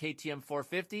Fusion on the KTM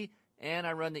 450, and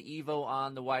I run the Evo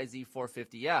on the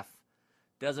YZ450F.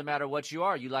 Doesn't matter what you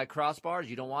are. You like crossbars,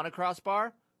 you don't want a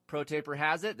crossbar? ProTaper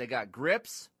has it. They got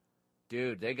grips.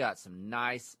 Dude, they got some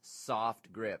nice,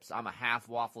 soft grips. I'm a half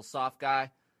waffle soft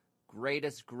guy.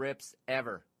 Greatest grips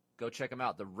ever. Go check them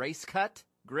out. The Race Cut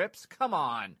grips, come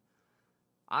on.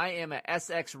 I am a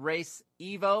SX Race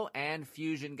Evo and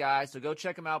Fusion guy, so go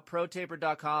check them out,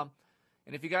 ProTaper.com.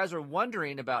 And if you guys are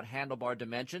wondering about handlebar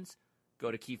dimensions,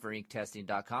 go to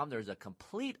KeeferIncTesting.com. There's a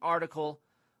complete article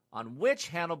on which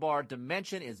handlebar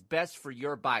dimension is best for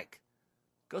your bike.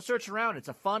 Go search around. It's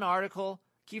a fun article.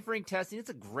 Keefer Inc. Testing, it's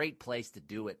a great place to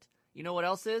do it. You know what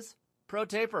else is?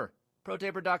 ProTaper.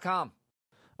 ProTaper.com.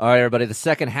 All right, everybody, the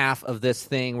second half of this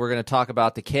thing, we're going to talk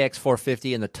about the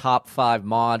KX450 and the top 5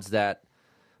 mods that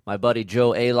my buddy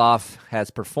Joe Aloff has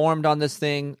performed on this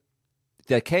thing.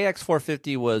 The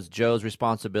KX450 was Joe's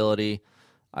responsibility.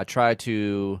 I try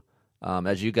to,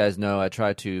 as you guys know, I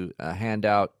try to hand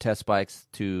out test bikes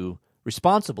to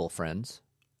responsible friends,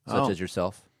 such as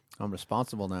yourself. I'm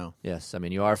responsible now. Yes, I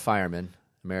mean, you are a fireman,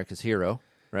 America's hero,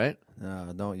 right?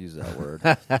 No, don't use that word.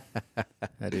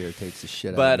 That irritates the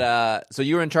shit out of me. But so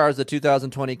you were in charge of the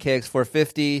 2020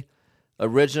 KX450.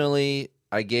 Originally,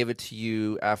 I gave it to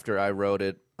you after I rode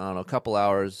it, I don't know, a couple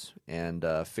hours and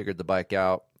figured the bike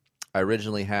out. I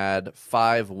originally had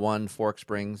 5 fork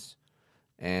springs,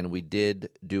 and we did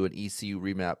do an ECU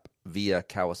remap via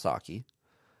Kawasaki.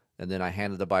 And then I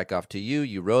handed the bike off to you.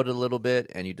 You rode it a little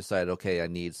bit, and you decided, okay, I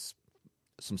need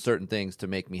some certain things to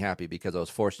make me happy because I was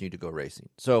forcing you to go racing.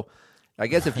 So I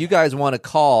guess if you guys want to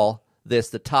call this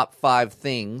the top 5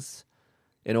 things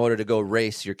in order to go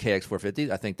race your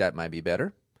KX450, I think that might be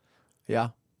better. Yeah.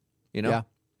 You know?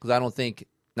 Because I don't think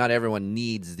not everyone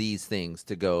needs these things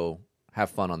to go have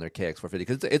fun on their KX450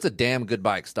 because it's a damn good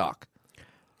bike stock.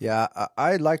 Yeah,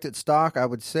 I liked it stock. I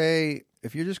would say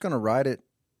if you're just going to ride it,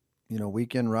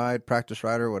 weekend ride, practice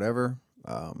ride or whatever,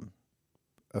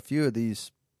 a few of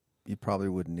these you probably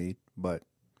wouldn't need. But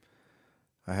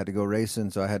I had to go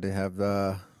racing, so I had to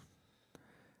have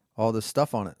all this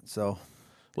stuff on it. So,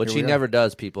 which he never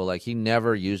does, people. Like, he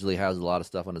never usually has a lot of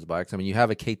stuff on his bikes. I mean, you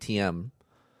have a KTM,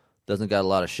 doesn't got a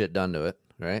lot of shit done to it,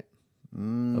 right?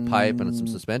 A pipe and some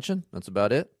suspension. That's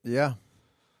about it. Yeah.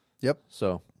 Yep.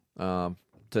 So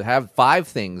to have 5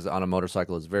 things on a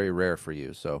motorcycle is very rare for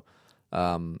you. So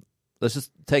let's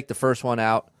just take the first one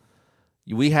out.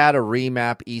 We had a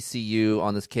remap ECU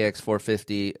on this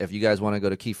KX450. If you guys want to go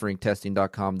to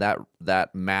keeferinctesting.com,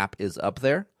 that map is up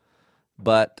there.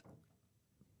 But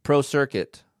Pro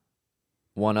Circuit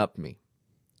one-upped me.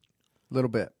 A little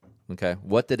bit. Okay,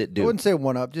 what did it do? I wouldn't say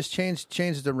one up. Just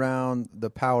changed around the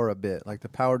power a bit, like the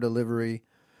power delivery.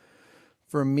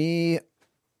 For me,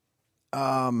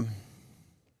 I'm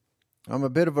a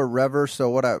bit of a rever, so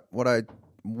what I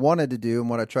wanted to do and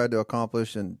what I tried to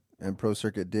accomplish and Pro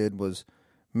Circuit did was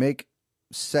make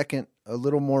second a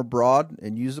little more broad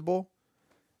and usable,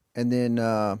 and then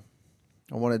I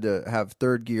wanted to have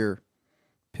third gear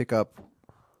pick up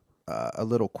a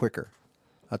little quicker.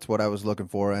 That's what I was looking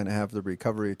for, and have the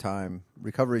recovery time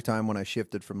when I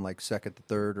shifted from like second to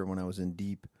third, or when I was in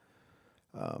deep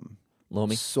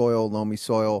loamy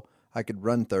soil, I could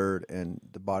run third, and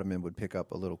the bottom end would pick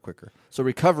up a little quicker. So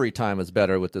recovery time is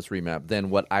better with this remap than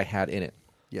what I had in it.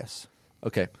 Yes.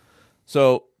 Okay.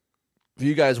 So if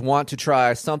you guys want to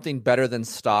try something better than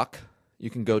stock, you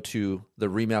can go to the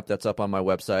remap that's up on my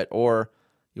website, or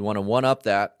you want to one-up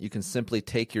that, you can simply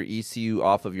take your ECU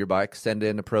off of your bike, send it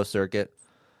into Pro Circuit.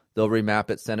 They'll remap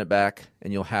it, send it back,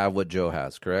 and you'll have what Joe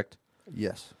has, correct?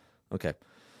 Yes. Okay.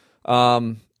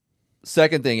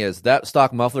 Second thing is, that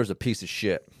stock muffler is a piece of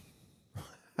shit.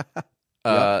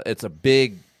 It's a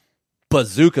big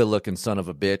bazooka-looking son of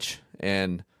a bitch,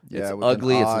 and it's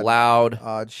ugly, it's loud.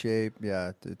 Odd shape,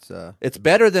 yeah. It's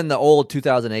better than the old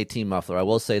 2018 muffler, I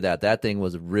will say that. That thing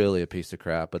was really a piece of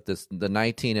crap, but the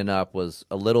 19 and up was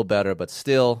a little better, but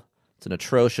still, it's an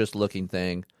atrocious-looking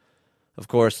thing. Of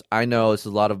course, I know there's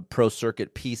a lot of Pro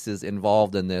Circuit pieces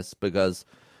involved in this because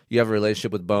you have a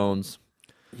relationship with Bones.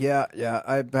 Yeah.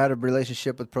 I've had a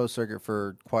relationship with Pro Circuit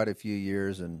for quite a few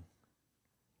years, and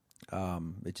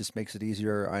it just makes it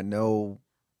easier. I know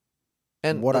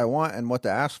what I want and what to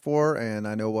ask for, and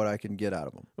I know what I can get out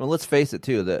of them. Well, let's face it,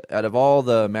 too, that out of all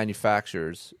the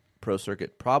manufacturers, Pro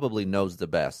Circuit probably knows the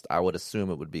best. I would assume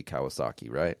it would be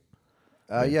Kawasaki, right?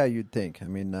 Yeah, you'd think. I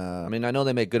mean, I know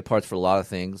they make good parts for a lot of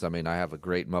things. I mean, I have a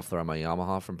great muffler on my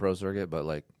Yamaha from Pro Circuit, but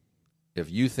like, if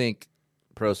you think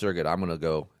Pro Circuit, I'm gonna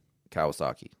go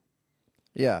Kawasaki.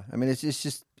 Yeah, I mean, it's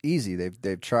just easy.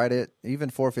 They've tried it. Even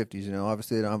 450s,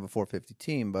 obviously they don't have a 450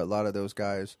 team, but a lot of those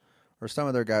guys, or some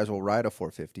of their guys, will ride a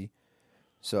 450.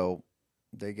 So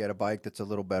they get a bike that's a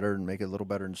little better and make it a little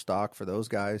better in stock for those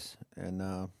guys.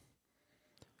 And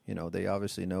they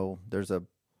obviously know there's a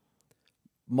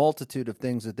multitude of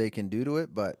things that they can do to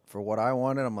it, but for what I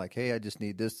wanted, I'm like, hey, I just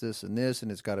need this, and this,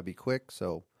 and it's got to be quick.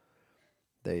 So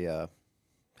they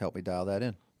helped me dial that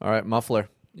in. All right, muffler.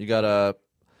 You got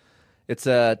it's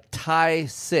a Tie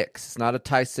 6. It's not a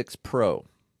Tie 6 Pro.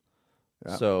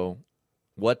 Yeah. So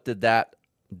what did that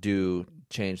do,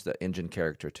 change the engine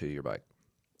character to your bike?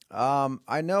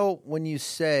 I know when you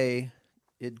say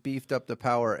it beefed up the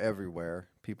power everywhere,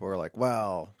 people are like,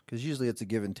 well, because usually it's a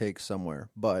give and take somewhere,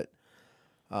 but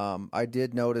I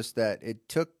did notice that it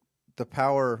took the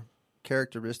power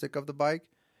characteristic of the bike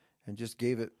and just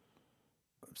gave it,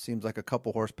 seems like a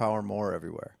couple horsepower more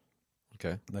everywhere.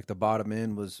 Okay. Like the bottom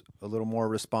end was a little more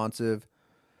responsive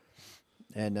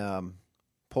and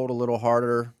pulled a little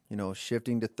harder,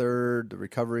 shifting to third. The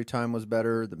recovery time was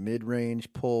better. The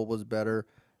mid-range pull was better.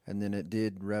 And then it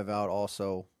did rev out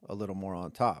also a little more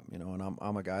on top, and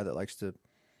I'm a guy that likes to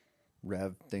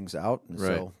rev things out. And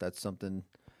right. So that's something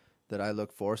that I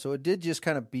look for. So it did just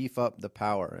kind of beef up the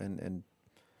power, and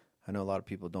I know a lot of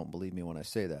people don't believe me when I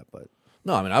say that, but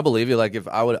no, I mean, I believe you. Like, if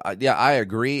I would, I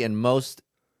agree. And most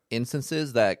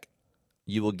instances that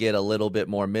you will get a little bit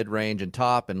more mid-range and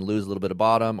top and lose a little bit of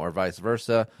bottom, or vice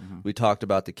versa. We talked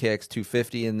about the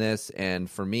KX450 in this, and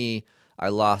for me, I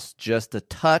lost just a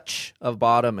touch of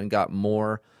bottom and got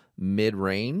more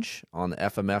mid-range on the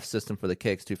FMF system for the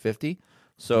KX450.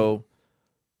 So,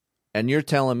 and you're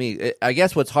telling me, I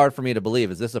guess what's hard for me to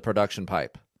believe is this a production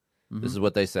pipe. This is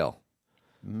what they sell.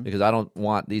 Because I don't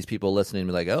want these people listening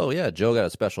to be like, oh, yeah, Joe got a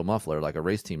special muffler, like a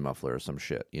race team muffler or some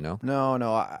shit, you know?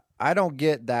 No, I don't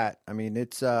get that. I mean,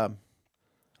 it's, going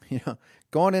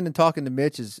in and talking to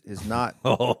Mitch is not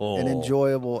an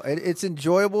enjoyable. It's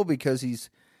enjoyable because he's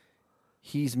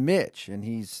Mitch, and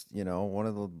he's, one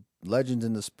of the legends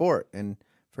in the sport. And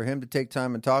for him to take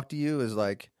time and talk to you is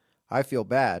like, I feel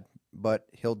bad, but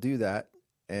he'll do that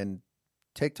and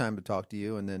take time to talk to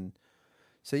you, and then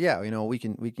say, yeah, we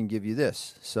can give you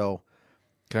this. So,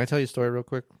 can I tell you a story real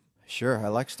quick? Sure, I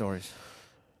like stories.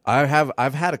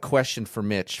 I've had a question for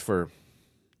Mitch for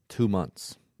 2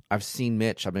 months. I've seen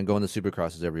Mitch. I've been going to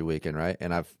Supercrosses every weekend, right?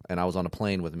 And I was on a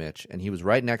plane with Mitch, and he was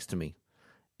right next to me,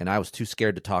 and I was too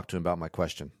scared to talk to him about my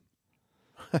question.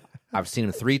 I've seen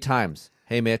him 3 times.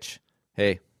 Hey, Mitch.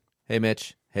 Hey,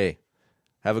 Mitch. Hey,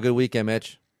 have a good weekend,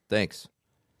 Mitch. Thanks.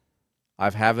 I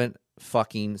haven't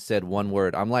fucking said one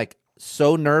word. I'm like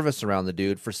so nervous around the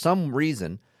dude for some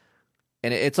reason,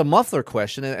 and it's a muffler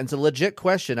question, and it's a legit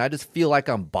question. I just feel like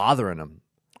I'm bothering him.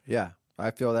 Yeah,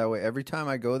 I feel that way every time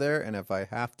I go there, and if I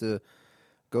have to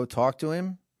go talk to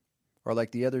him, or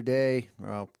like the other day,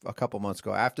 a couple months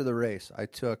ago, after the race,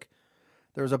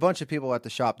 there was a bunch of people at the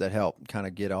shop that helped kind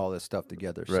of get all this stuff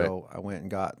together. Right. So I went and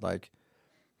got like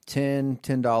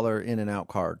 $10 in and out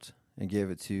cards and gave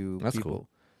it to That's people. cool.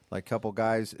 Like a couple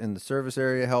guys in the service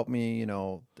area helped me.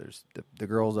 There's the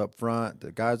girls up front,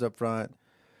 the guys up front.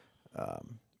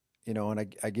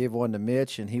 And I gave one to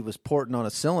Mitch, and he was porting on a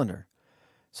cylinder.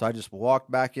 So I just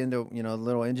walked back into, the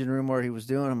little engine room where he was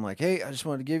doing. I'm like, hey, I just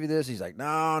wanted to give you this. He's like,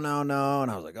 no. And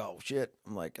I was like, oh, shit.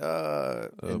 I'm like, oh,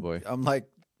 boy. I'm like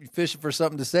fishing for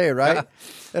something to say, right?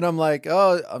 And I'm like,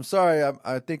 oh, I'm sorry.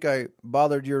 I think I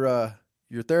bothered your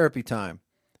therapy time.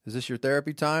 Is this your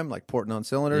therapy time? Like porting on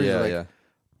cylinders? Yeah, like, yeah.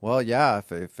 Well, yeah,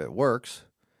 if it works.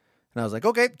 And I was like,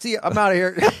 okay, see ya. I'm out of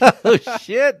here. Oh,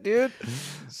 shit, dude.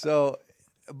 So,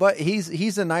 but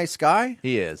he's a nice guy.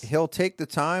 He is. He'll take the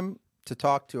time to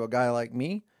talk to a guy like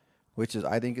me, which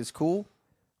I think is cool.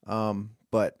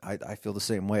 But I feel the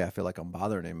same way. I feel like I'm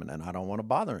bothering him, and I don't want to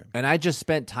bother him. And I just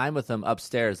spent time with him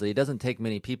upstairs. He doesn't take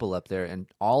many people up there, and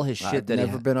all his shit I've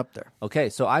never been up there. Okay,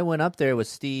 so I went up there with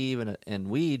Steve and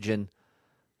Weege, and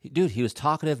he was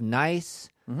talkative, nice,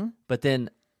 but then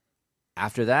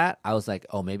after that, I was like,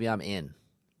 oh, maybe I'm in.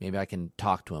 Maybe I can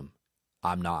talk to him.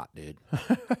 I'm not, dude.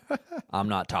 I'm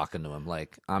not talking to him.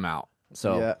 Like, I'm out.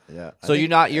 So, yeah. So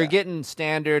you're getting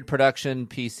standard production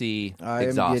PC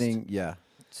exhaust. I am getting,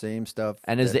 same stuff.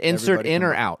 And is the insert in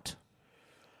or out?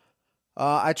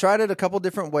 I tried it a couple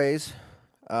different ways,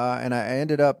 and I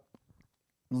ended up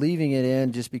leaving it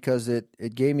in just because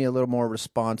it gave me a little more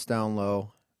response down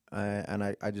low, and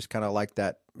I just kind of like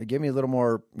that. It gave me a little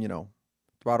more,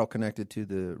 throttle connected to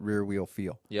the rear wheel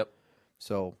feel. Yep.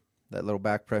 So that little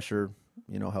back pressure,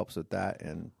 helps with that,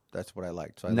 and that's what I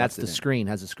liked. So and that's the screen,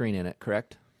 has a screen in it,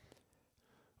 correct?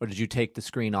 Or did you take the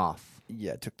screen off?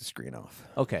 Yeah, I took the screen off.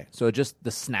 Okay, so just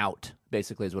the snout,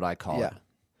 basically, is what I call it.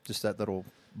 Just that little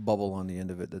bubble on the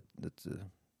end of it. That's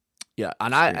yeah,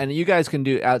 and you guys can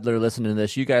do, out there listening to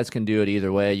this, you guys can do it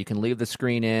either way. You can leave the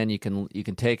screen in, you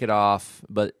can take it off,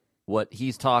 but what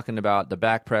he's talking about, the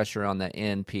back pressure on the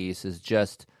end piece is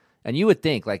just, and you would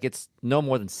think like it's no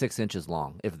more than 6 inches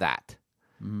long, if that.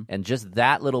 Mm-hmm. And just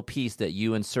that little piece that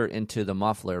you insert into the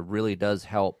muffler really does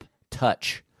help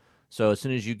touch. So as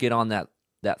soon as you get on that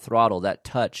throttle, that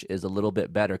touch is a little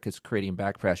bit better because creating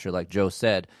back pressure, like Joe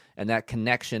said, and that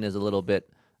connection is a little bit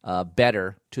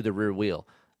better to the rear wheel.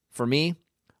 For me,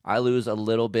 I lose a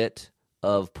little bit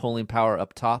of pulling power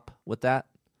up top with that,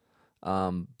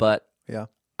 but yeah.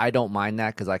 I don't mind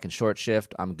that because I can short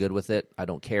shift. I'm good with it. I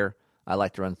don't care. I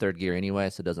like to run third gear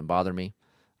anyway, so it doesn't bother me.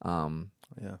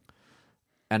 Yeah.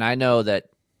 And I know that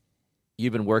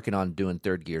you've been working on doing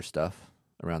third gear stuff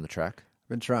around the track.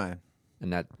 Been trying.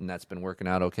 And that's been working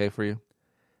out okay for you?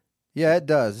 Yeah, it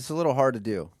does. It's a little hard to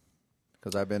do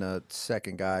because I've been a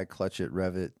second guy, clutch it,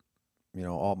 rev it,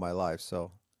 all my life.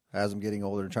 So as I'm getting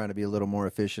older, trying to be a little more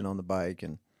efficient on the bike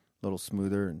and a little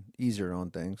smoother and easier on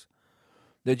things.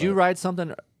 Did you ride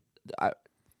something?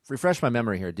 Refresh my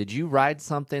memory here. Did you ride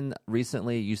something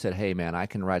recently? You said, hey, man, I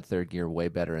can ride third gear way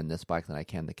better in this bike than I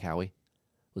can the Cowie.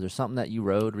 Was there something that you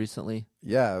rode recently?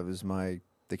 Yeah, it was the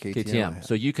KTM.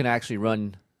 So you can actually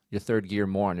run your third gear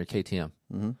more on your KTM.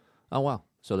 Mm-hmm. Oh, wow.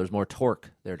 So there's more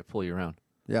torque there to pull you around.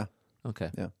 Yeah. Okay.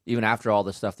 Yeah. Even after all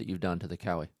the stuff that you've done to the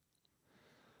Cowie.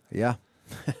 Yeah.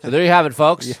 So there you have it,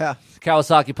 folks. Yeah.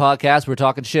 Kawasaki podcast. We're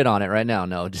talking shit on it right now.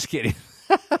 No, just kidding.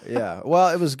 Yeah. Well,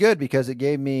 it was good because it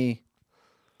gave me,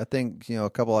 I think, a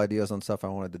couple ideas on stuff I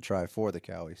wanted to try for the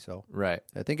Cowie. So Right.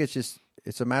 I think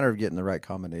it's a matter of getting the right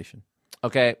combination.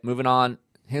 Okay, moving on.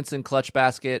 Hinson clutch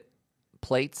basket,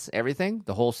 plates, everything,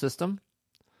 the whole system.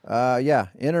 Yeah.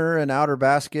 Inner and outer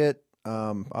basket,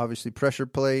 obviously pressure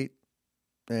plate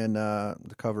and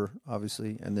the cover,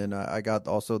 obviously. And then I got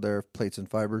also their plates and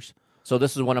fibers. So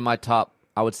this is one of my top,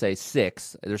 I would say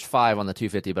 6. There's 5 on the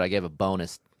 250, but I gave a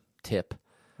bonus tip.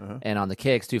 And on the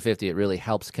KX450, it really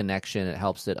helps connection. It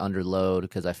helps it under load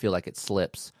because I feel like it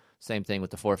slips. Same thing with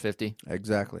the 450.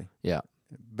 Exactly. Yeah.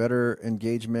 Better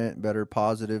engagement, better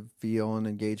positive feel and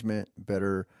engagement,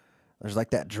 better. There's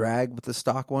like that drag with the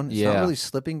stock one. It's not really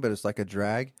slipping, but it's like a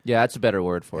drag. Yeah, that's a better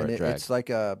word for it, drag. It's like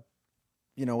a,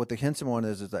 what the Hinson one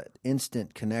is that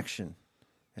instant connection,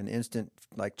 an instant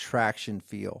like traction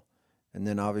feel. And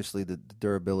then obviously the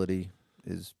durability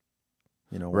is,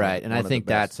 right. And I think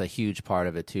that's that's a huge part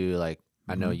of it too. Like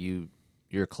I know you're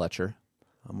a clutcher.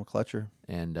 I'm a clutcher.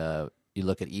 And you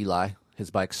look at Eli,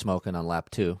 his bike's smoking on lap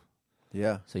 2.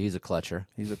 Yeah. So he's a clutcher.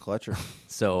 He's a clutcher.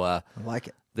 So I like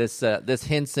it. This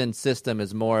Hinson system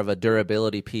is more of a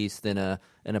durability piece than a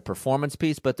performance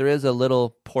piece, but there is a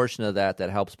little portion of that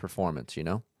helps performance,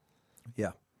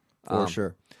 Yeah, for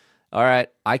sure. All right.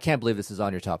 I can't believe this is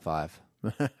on your top 5.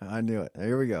 I knew it.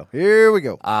 Here we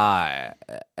go.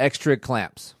 X-Trig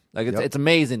clamps. Like it's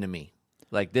amazing to me.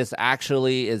 Like this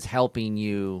actually is helping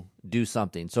you do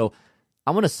something. So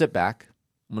I'm going to sit back.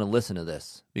 I'm going to listen to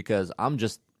this because I'm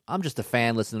just a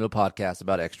fan listening to a podcast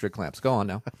about X-Trig clamps. Go on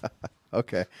now.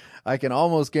 Okay. I can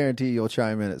almost guarantee you'll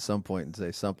chime in at some point and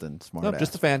say something smart. No,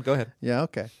 just a fan. Go ahead. Yeah,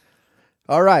 okay.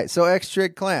 All right, so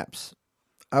X-Trig clamps.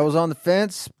 I was on the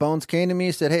fence. Bones came to me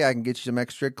and said, hey, I can get you some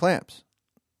X-Trig clamps.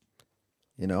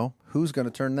 Who's going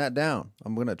to turn that down?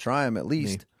 I'm going to try them at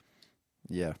least.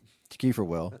 Me. Yeah, Keefer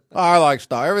will. I like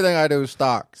stock. Everything I do is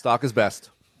stock. Stock is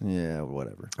best. Yeah,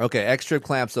 whatever. Okay, X-Trig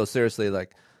clamps, though, seriously,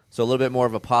 so a little bit more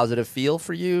of a positive feel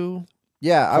for you?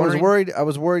 Yeah, cornering? I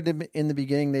was worried in the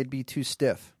beginning they'd be too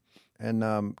stiff.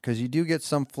 And because you do get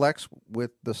some flex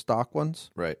with the stock ones.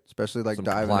 Right. Especially like some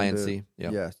diving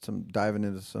diving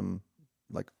into some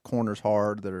like corners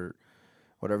hard that are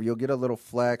whatever. You'll get a little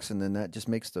flex, and then that just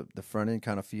makes the front end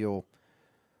kind of feel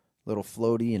a little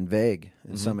floaty and vague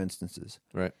in some instances.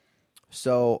 Right.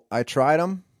 So I tried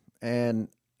them, and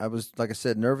I was, like I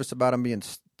said, nervous about them being,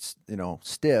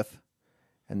 stiff.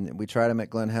 And we tried them at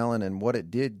Glen Helen, and what it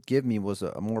did give me was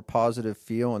a more positive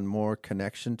feel and more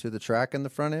connection to the track in the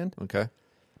front end. Okay.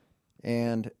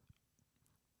 And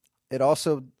it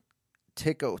also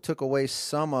took away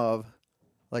some of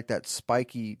like that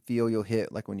spiky feel you'll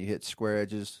hit, like when you hit square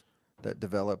edges that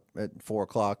develop at 4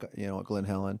 o'clock, at Glen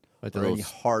Helen, like or any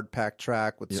hard packed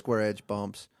track with square edge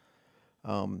bumps.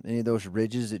 Any of those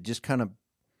ridges, it just kind of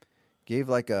gave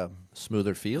like a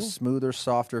smoother feel,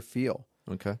 softer feel.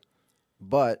 Okay,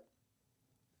 but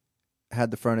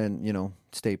had the front end,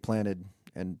 stay planted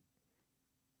and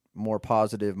more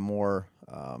positive, more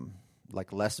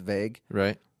like less vague.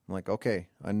 Right. I'm like, okay,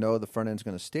 I know the front end's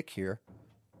going to stick here.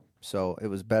 So it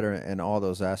was better in all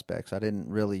those aspects. I didn't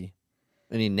really...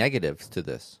 Any negatives to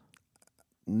this?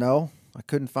 No, I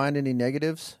couldn't find any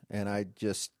negatives, and I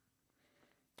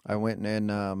went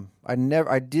and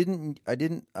I didn't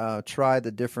try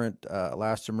the different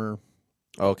elastomer.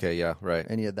 Okay, yeah, right.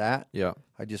 Any of that? Yeah.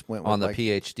 I just went with on the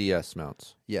PHDS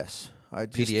mounts. Yes,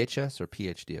 PDHS or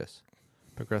PHDS?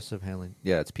 Progressive handling.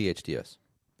 Yeah, it's PHDS.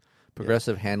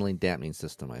 Progressive handling dampening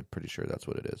system. I'm pretty sure that's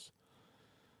what it is.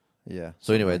 Yeah.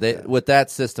 So anyway, with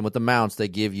that system, with the mounts, they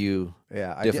give you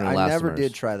different elastomers. I never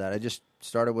did try that. I just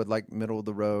started with like middle of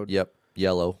the road. Yep,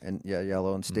 yellow. And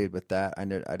yellow, and stayed with that. I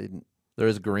didn't. There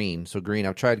is green. So green,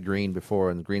 I've tried green before,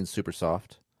 and the green's super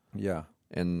soft. Yeah.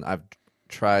 And I've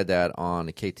tried that on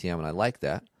a KTM, and I like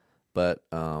that. But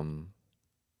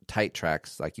tight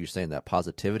tracks, like you're saying, that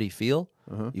positivity feel,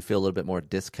 you feel a little bit more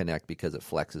disconnect because it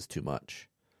flexes too much.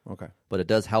 Okay. But it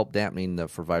does help dampening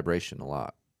for vibration a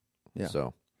lot. Yeah.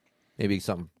 So maybe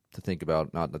something to think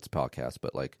about, not that's a podcast,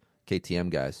 but like KTM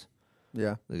guys.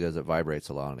 Yeah. Because it vibrates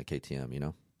a lot on a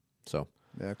KTM, So.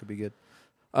 Yeah, it could be good.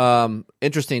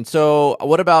 Interesting. So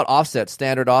what about offset?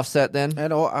 Standard offset then?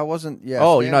 And I wasn't, yeah.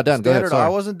 Oh, you're not done. Go ahead. Sorry. I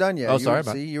wasn't done yet. Oh,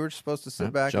 sorry. You were supposed to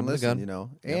sit back and listen,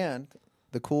 And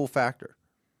the cool factor.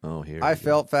 Oh, here. I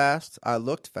felt fast. I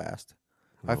looked fast.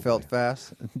 I felt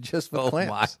fast just with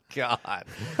clamps. Oh, my God.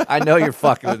 I know you're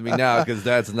fucking with me now because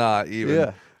that's not even.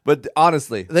 Yeah. But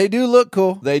honestly, They do look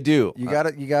cool. they do. You got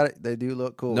it. They do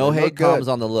look cool. No They hate look good. comes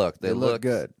on the look. They look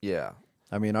good. Yeah.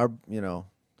 I mean, our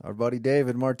buddy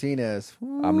David Martinez.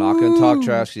 I'm not going to talk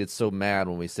trash. He gets so mad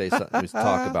when we say something, we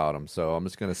talk about him. So I'm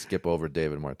just going to skip over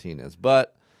David Martinez.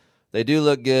 But they do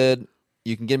look good.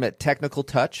 You can get them at Technical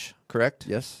Touch, correct?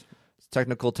 Yes.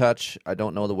 Technical Touch. I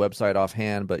don't know the website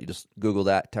offhand, but you just Google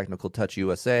that, Technical Touch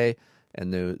USA,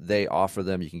 and they offer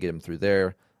them. You can get them through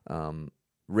there.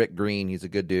 Rick Green, he's a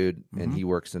good dude, and he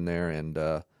works in there, and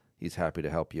he's happy to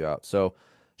help you out. So,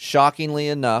 shockingly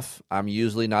enough, I'm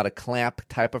usually not a clamp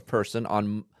type of person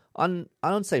on I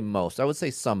don't say most. I would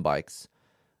say some bikes.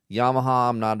 Yamaha,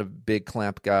 I'm not a big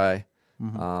clamp guy.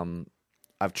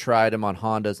 I've tried them on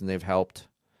Hondas, and they've helped.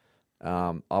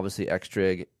 Obviously,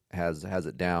 X-Trig has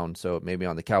it down, so maybe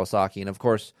on the Kawasaki. And, of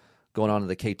course, going on to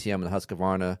the KTM and the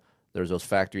Husqvarna, there's those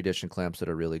factory edition clamps that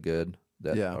are really good,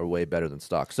 that are way better than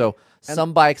stock. So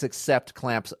some bikes accept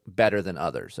clamps better than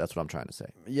others. That's what I'm trying to say.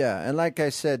 Yeah, and like I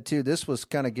said, too, this was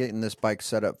kind of getting this bike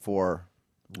set up for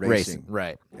racing.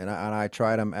 Right. And I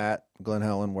tried them at Glen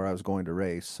Helen where I was going to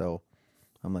race, so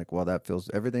I'm like, well, that feels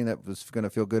everything that was going to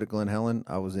feel good at Glen Helen,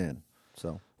 I was in.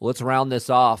 So Well, let's round this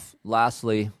off.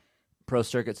 Lastly, Pro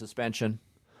Circuit suspension.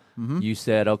 You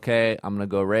said, okay, I'm going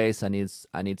to go race. I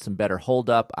need some better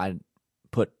hold up. I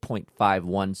put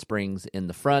 0.51 springs in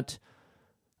the front.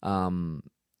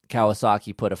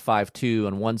 Kawasaki put a 5.2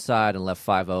 on one side and left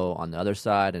 5.0 on the other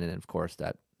side, and then, of course,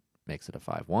 that makes it a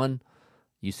 5.1.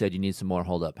 You said you need some more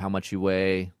hold up. How much you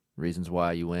weigh, reasons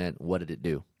why you went, what did it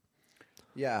do?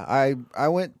 yeah, I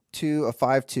went to a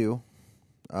 5.2.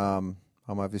 I'm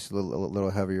obviously a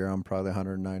little heavier. I'm probably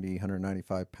 190,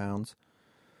 195 pounds.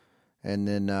 And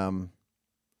then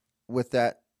with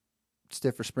that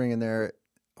stiffer spring in there, it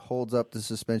holds up the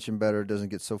suspension better. It doesn't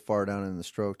get so far down in the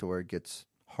stroke to where it gets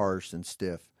harsh and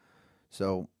stiff.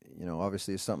 So,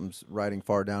 obviously if something's riding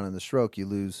far down in the stroke, you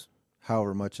lose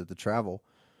however much of the travel.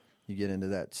 You get into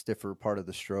that stiffer part of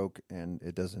the stroke, and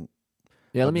it doesn't.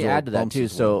 Yeah, let me add to that too.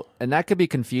 So, and that could be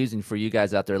confusing for you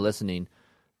guys out there listening.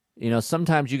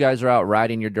 Sometimes you guys are out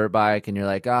riding your dirt bike, and you're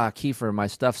like, Keefer, my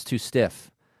stuff's too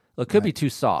stiff. Well, it could be too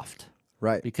soft.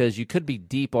 Right. Because you could be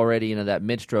deep already into that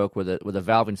mid-stroke where the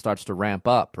valving starts to ramp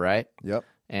up, right? Yep.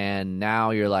 And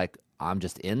now you're like, I'm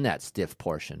just in that stiff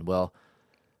portion. Well,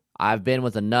 I've been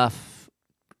with enough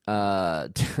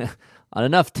on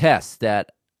enough tests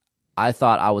that I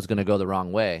thought I was going to go the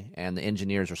wrong way, and the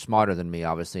engineers are smarter than me,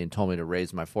 obviously, and told me to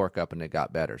raise my fork up, and it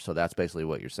got better. So that's basically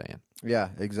what you're saying. Yeah,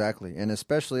 exactly. And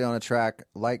especially on a track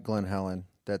like Glen Helen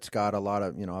that's got a lot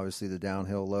of, obviously the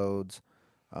downhill loads,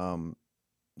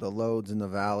 the loads in the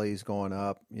valleys going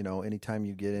up. Anytime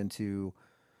you get into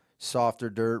softer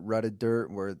dirt, rutted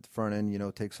dirt, where the front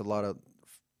end, takes a lot of,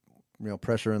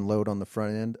 pressure and load on the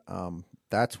front end,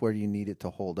 that's where you need it to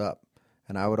hold up.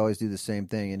 And I would always do the same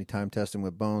thing. Anytime testing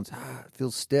with Bones, it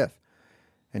feels stiff.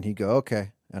 And he'd go,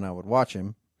 okay. And I would watch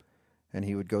him, and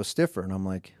he would go stiffer. And I'm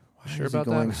like, why is he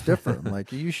going stiffer? I'm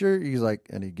like, are you sure? He's like,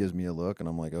 and he gives me a look, and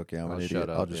I'm like, okay, I'm an idiot.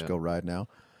 I'll just go ride now.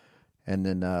 And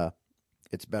then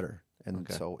it's better. And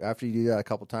so after you do that a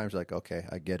couple times, like, okay,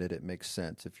 I get it. It makes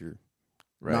sense. If you're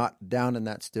not down in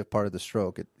that stiff part of the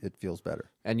stroke, it feels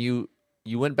better. And you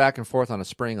went back and forth on a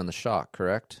spring on the shock,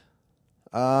 correct?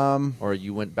 Or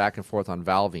you went back and forth on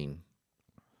valving.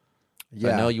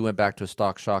 Yeah. I know you went back to a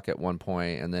stock shock at one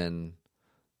point, and then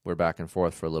we're back and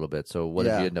forth for a little bit. So what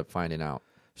did you end up finding out?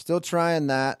 Still trying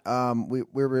that. We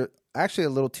were actually a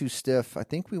little too stiff. I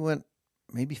think we went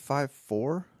maybe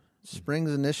 5.4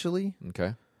 springs initially.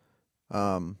 Okay.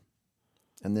 And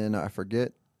then I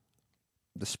forget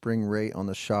the spring rate on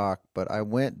the shock, but I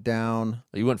went down.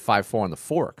 You went 5.4 on the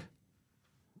fork.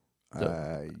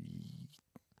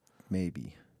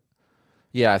 Maybe.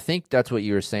 Yeah, I think that's what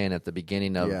you were saying at the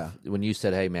beginning of when you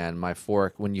said, hey, man, my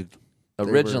fork, when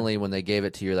they gave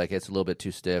it to you, like, it's a little bit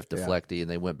too stiff, deflecty, and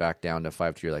they went back down to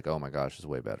 5.2, you're like, oh, my gosh, it's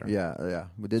way better. Yeah.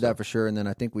 We did that for sure, and then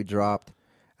I think we dropped.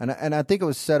 And I think it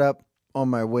was set up on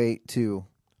my weight, too.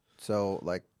 So,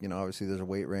 like, obviously there's a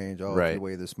weight range. Oh, if you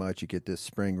weigh this much, you get this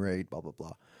spring rate, blah, blah,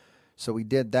 blah. So we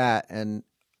did that, and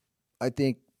I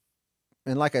think,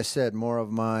 and like I said, more of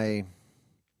my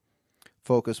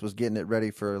focus was getting it ready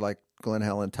for, like, Glen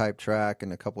Helen type track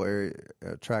and a couple area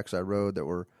tracks I rode that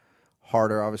were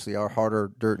harder. Obviously, our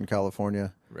harder dirt in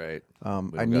California. Right.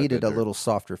 I needed a little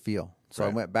softer feel, so I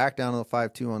went back down to the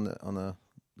 5.2 on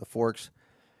the forks.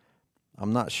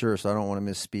 I'm not sure, so I don't want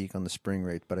to misspeak on the spring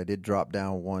rate, but I did drop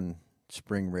down one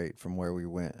spring rate from where we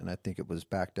went, and I think it was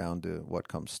back down to what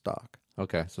comes stock.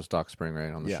 Okay, so stock spring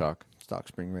rate on the shock. Stock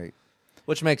spring rate,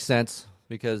 which makes sense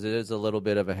because it is a little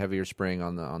bit of a heavier spring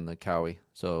on the Cowie.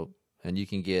 So, and you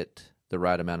can get the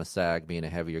right amount of sag, being a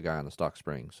heavier guy on the stock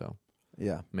spring. So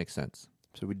Yeah. makes sense.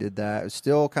 So we did that. It was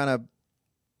still kind of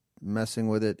messing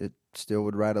with it. It still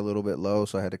would ride a little bit low,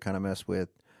 so I had to kind of mess with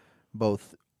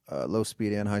both low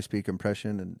speed and high speed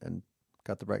compression, and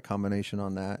got the right combination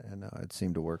on that, and it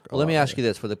seemed to work. Well, let me ask you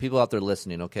this for the people out there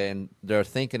listening, okay, and they're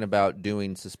thinking about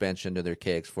doing suspension to their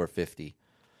KX450.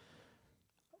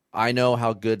 I know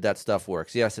how good that stuff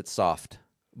works. Yes, it's soft,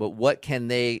 but what can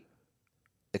they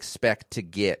expect to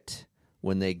get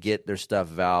when they get their stuff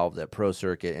valved at Pro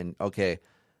Circuit? And okay,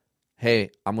 hey,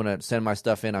 I'm going to send my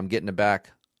stuff in. I'm getting it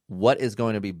back. What is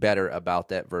going to be better about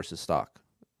that versus stock?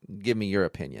 Give me your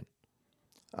opinion.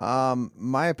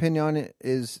 My opinion on it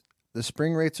is the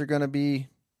spring rates are going to be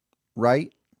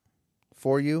right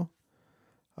for you.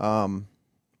 Sometimes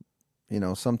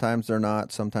they're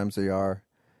not, sometimes they are.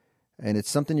 And it's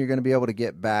something you're going to be able to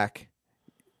get back,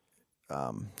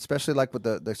 especially like with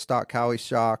the stock Kawi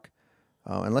shock.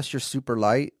 Unless you're super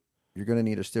light, you're going to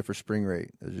need a stiffer spring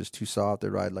rate. They're just too soft. They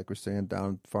ride, like we're saying,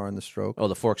 down far in the stroke. Oh,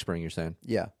 the fork spring, you're saying?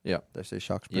 Yeah. Yeah. Did I say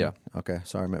shock spring? Yeah. Okay,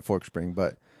 sorry, I meant fork spring.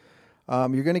 But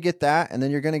you're going to get that, and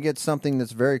then you're going to get something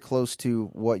that's very close to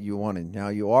what you wanted. Now,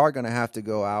 you are going to have to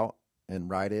go out and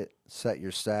ride it, set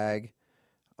your sag,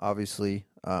 obviously,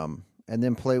 and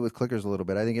then play with clickers a little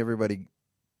bit. I think everybody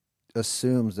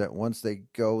assumes that once they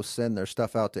go send their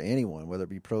stuff out to anyone, whether it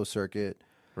be Pro Circuit,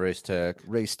 Race Tech,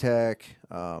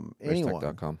 anyone.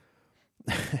 Racetech.com.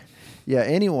 Yeah,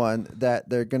 anyone, that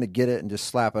they're going to get it and just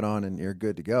slap it on and you're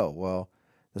good to go. Well,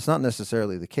 that's not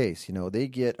necessarily the case. They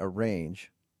get a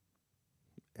range,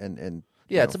 and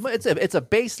yeah, it's a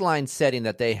baseline setting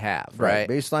that they have, right?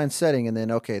 Baseline setting, and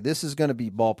then okay, this is going to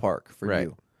be ballpark for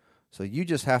you. So you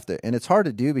just have to, and it's hard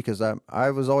to do because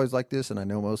I was always like this, and I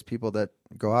know most people that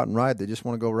go out and ride, they just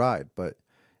want to go ride. But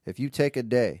if you take a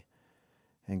day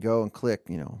and go and click,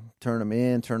 turn them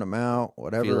in, turn them out,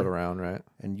 whatever. Feel it around, right?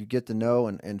 And you get to know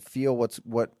and feel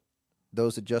what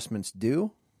those adjustments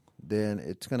do, then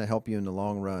it's going to help you in the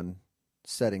long run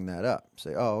setting that up.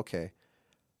 Say, oh, okay,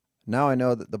 now I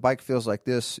know that the bike feels like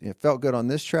this. It felt good on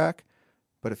this track,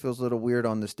 but it feels a little weird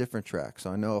on this different track. So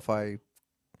I know if I,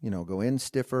 go in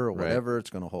stiffer or whatever, it's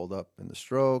going to hold up in the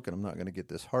stroke, and I'm not going to get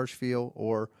this harsh feel.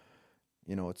 Or,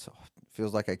 it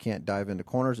feels like I can't dive into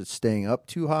corners. It's staying up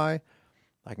too high.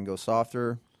 I can go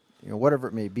softer, whatever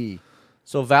it may be.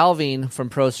 So valving from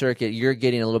Pro Circuit, you're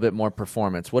getting a little bit more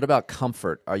performance. What about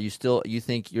comfort? You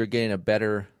think you're getting a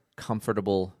better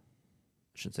comfortable,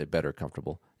 I shouldn't say better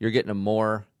comfortable. You're getting a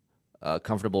more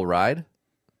comfortable ride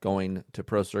going to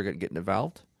Pro Circuit and getting it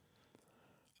valved?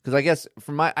 Because I guess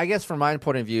from my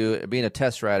point of view, being a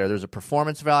test rider, there's a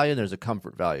performance value and there's a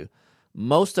comfort value.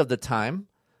 Most of the time,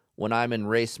 when I'm in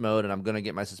race mode and I'm going to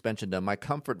get my suspension done, my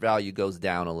comfort value goes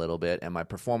down a little bit and my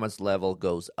performance level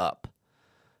goes up.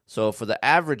 So for the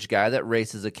average guy that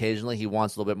races occasionally, he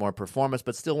wants a little bit more performance,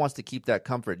 but still wants to keep that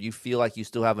comfort. You feel like you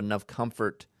still have enough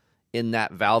comfort in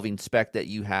that valving spec that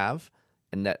you have,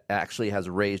 and that actually has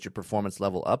raised your performance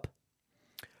level up?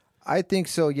 I think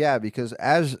so, yeah, because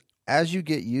as you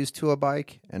get used to a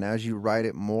bike and as you ride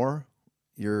it more,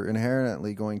 you're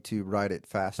inherently going to ride it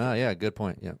faster. Oh, yeah, good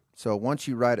point, yeah. So once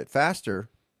you ride it faster,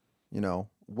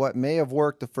 what may have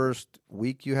worked the first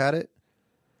week you had it,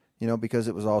 because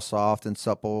it was all soft and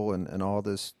supple and all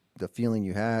this, the feeling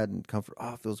you had and comfort,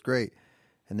 it feels great.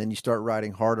 And then you start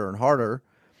riding harder and harder,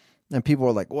 and people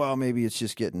are like, well, maybe it's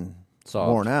just getting soft,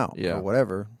 worn out or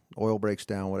whatever. Oil breaks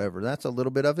down, whatever. That's a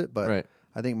little bit of it, but right.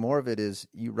 I think more of it is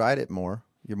you ride it more.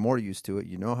 You're more used to it.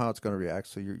 You know how it's going to react,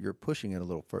 so you're pushing it a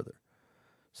little further.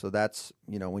 So that's,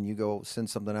 when you go send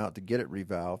something out to get it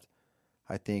revalved,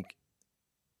 I think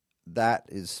that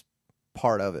is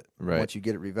part of it. Right. Once you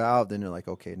get it revalved, then you're like,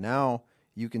 okay, now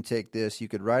you can take this. You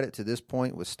could ride it to this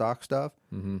point with stock stuff.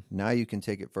 Mm-hmm. Now you can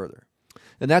take it further.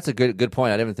 And that's a good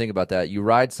point. I didn't even think about that. You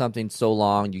ride something so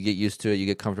long, you get used to it, you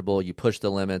get comfortable, you push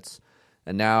the limits,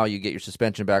 and now you get your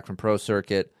suspension back from Pro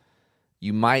Circuit.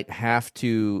 You might have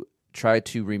to try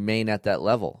to remain at that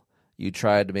level. You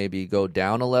try to maybe go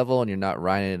down a level and you're not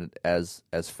riding it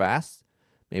as fast.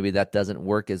 Maybe that doesn't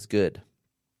work as good.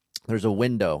 There's a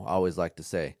window, I always like to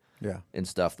say, and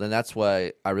stuff. Then that's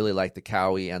why I really like the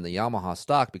Kawi and the Yamaha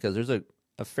stock, because there's a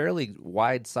fairly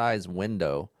wide size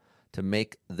window to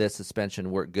make this suspension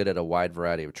work good at a wide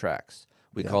variety of tracks.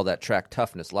 We call that track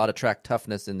toughness. A lot of track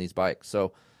toughness in these bikes.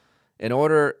 So in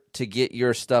order to get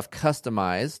your stuff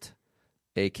customized,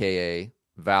 a.k.a.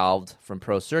 valved from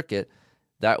Pro Circuit,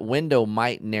 that window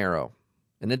might narrow.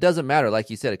 And it doesn't matter. Like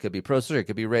you said, it could be Pro Circuit, it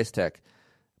could be Race Tech.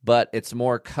 But it's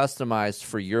more customized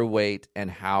for your weight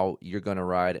and how you're going to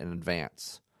ride and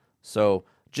advance. So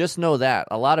just know that.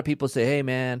 A lot of people say, hey,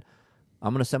 man,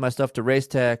 I'm going to send my stuff to Race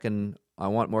Tech, and I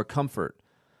want more comfort.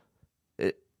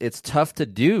 It's tough to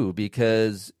do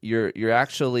because you're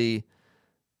actually,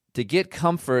 to get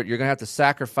comfort, you're going to have to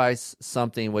sacrifice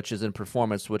something which is in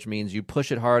performance, which means you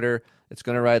push it harder, it's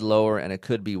going to ride lower, and it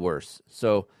could be worse.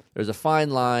 So there's a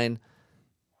fine line.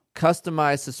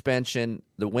 Customized suspension,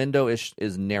 the window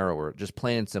is narrower, just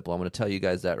plain and simple. I'm going to tell you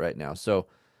guys that right now. So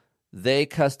they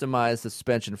customized the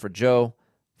suspension for Joe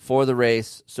for the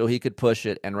race so he could push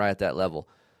it and ride at that level.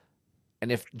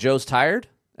 And if Joe's tired,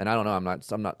 and I don't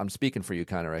know, I'm speaking for you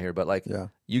kind of right here, but like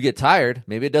you get tired,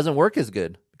 maybe it doesn't work as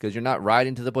good because you're not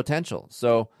riding to the potential.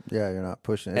 So yeah, you're not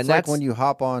pushing. It's and like when you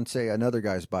hop on, say, another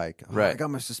guy's bike. Oh, right. I got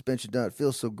my suspension done. It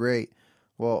feels so great.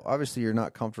 Well, obviously you're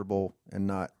not comfortable and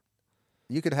not.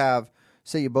 You could have,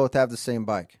 say, you both have the same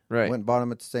bike. Right. Went and bought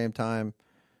them at the same time.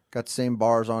 Got the same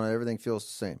bars on it. Everything feels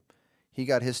the same. He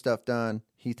got his stuff done.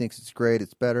 He thinks it's great.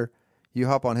 It's better. You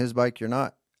hop on his bike. You're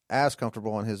not as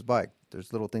comfortable on his bike.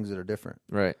 There's little things that are different.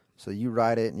 Right. So you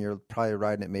ride it, and you're probably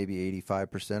riding it maybe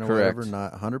 85% or whatever,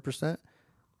 not 100%.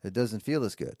 It doesn't feel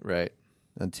as good. Right.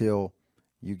 Until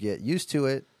you get used to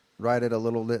it, ride it a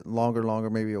little bit longer,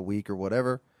 maybe a week or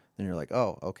whatever. Then you're like,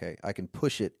 oh, okay, I can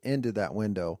push it into that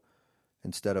window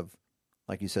instead of,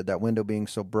 like you said, that window being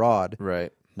so broad.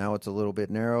 Right. Now it's a little bit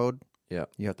narrowed. Yeah.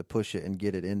 You have to push it and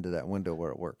get it into that window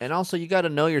where it works. And also, you got to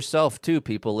know yourself, too,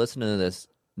 people listening to this.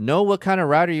 Know what kind of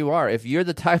rider you are. If you're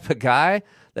the type of guy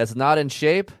that's not in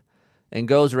shape and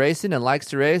goes racing and likes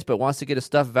to race but wants to get his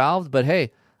stuff valved, but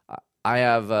hey, I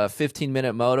have a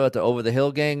 15-minute moto at the Over the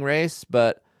Hill Gang race,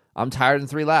 but I'm tired in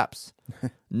 3 laps.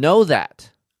 Know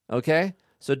that, okay?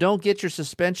 So don't get your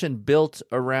suspension built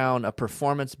around a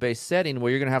performance-based setting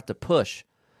where you're going to have to push.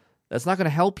 That's not going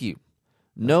to help you.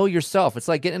 Know yourself. It's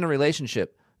like getting in a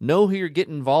relationship. Know who you're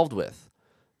getting involved with.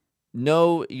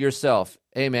 Know yourself.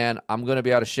 Hey, man, I'm going to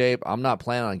be out of shape. I'm not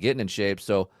planning on getting in shape,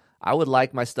 so I would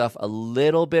like my stuff a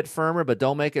little bit firmer, but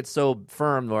don't make it so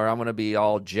firm where I'm going to be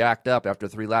all jacked up after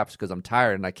 3 laps because I'm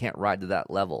tired and I can't ride to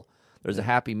that level. There's a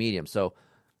happy medium. So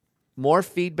more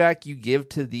feedback you give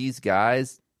to these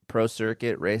guys, Pro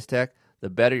Circuit, Race Tech, the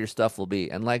better your stuff will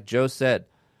be. And like Joe said,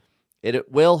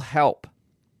 it will help.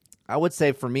 I would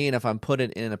say for me, and if I'm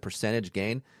putting in a percentage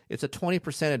gain, it's a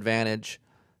 20% advantage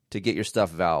to get your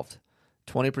stuff valved.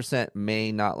 20%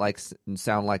 may not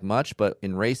sound like much, but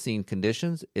in racing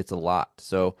conditions, it's a lot.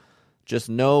 So just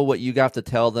know what you got to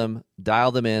tell them,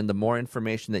 dial them in. The more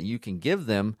information that you can give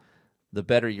them, the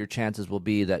better your chances will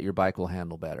be that your bike will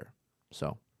handle better.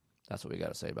 So that's what we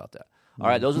got to say about that. All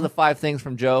right, those are the 5 things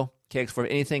from Joe. KX450.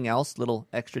 Anything else, little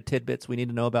extra tidbits we need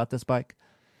to know about this bike?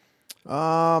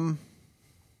 No,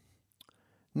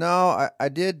 I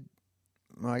did.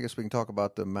 Well, I guess we can talk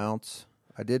about the mounts.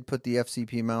 I did put the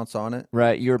FCP mounts on it.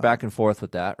 Right, you were back and forth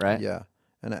with that, right? Yeah,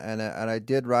 and I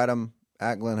did ride them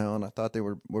at Glen Helen. I thought they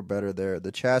were better there.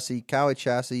 The chassis, Cowie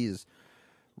chassis, is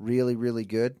really, really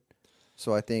good.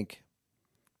 So I think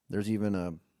there's even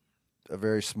a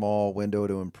very small window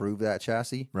to improve that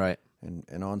chassis. Right.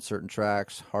 And on certain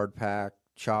tracks, hard pack,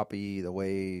 choppy, the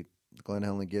way Glen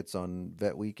Helen gets on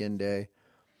vet weekend day,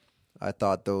 I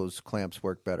thought those clamps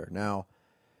worked better. Now,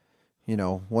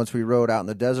 once we rode out in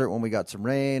the desert when we got some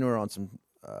rain, we were on some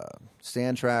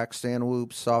sand tracks, sand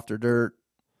whoops, softer dirt.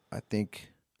 I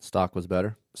think stock was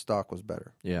better.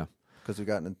 Yeah, because we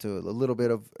got into a little bit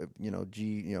of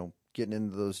getting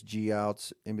into those G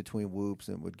outs in between whoops,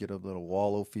 and would get a little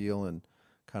wallow feel and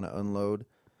kind of unload.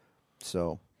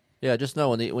 So yeah, just know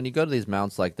when you go to these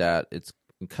mounts like that, it's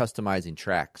customizing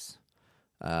tracks.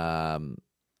 A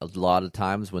lot of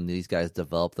times when these guys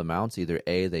develop the mounts, either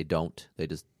A, they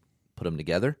just put them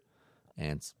together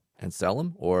and sell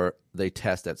them, or they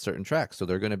test at certain tracks. So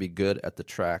they're going to be good at the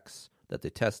tracks that they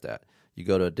test at. You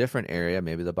go to a different area,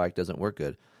 maybe the bike doesn't work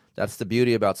good. That's the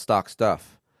beauty about stock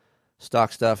stuff.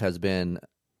 Stock stuff has been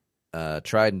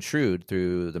tried and true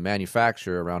through the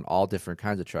manufacturer around all different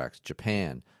kinds of tracks.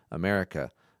 Japan, America,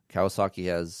 Kawasaki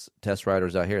has test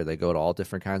riders out here. They go to all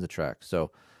different kinds of tracks.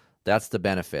 So that's the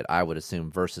benefit, I would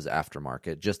assume, versus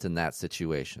aftermarket, just in that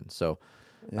situation. So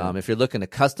if you're looking to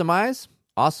customize,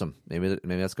 awesome. Maybe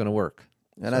that's going to work.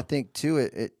 And I think,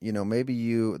 too,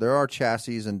 maybe there are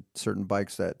chassis and certain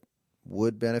bikes that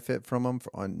would benefit from them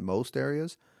on most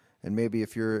areas. And maybe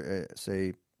if you're,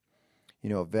 say,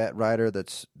 a vet rider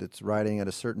that's riding at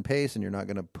a certain pace and you're not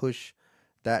going to push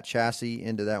that chassis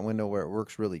into that window where it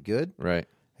works really good. Right.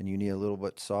 And you need a little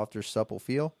bit softer, supple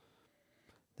feel,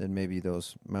 then maybe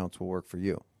those mounts will work for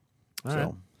you. All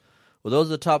right. Well, those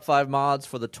are the top 5 mods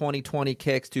for the 2020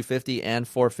 KX250 and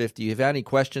 450. If you have any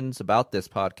questions about this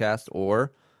podcast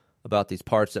or about these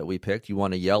parts that we picked, you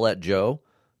want to yell at Joe,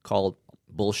 call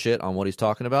bullshit on what he's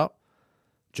talking about,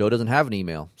 Joe doesn't have an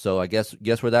email, so I guess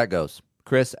where that goes.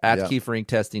 Chris at Yeah.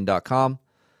 KeeferinkTesting.com.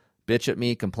 Bitch at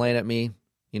me, complain at me.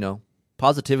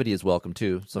 Positivity is welcome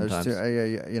too. Sometimes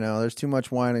There's too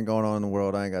much whining going on in the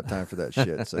world. I ain't got time for that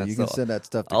shit. So you can send that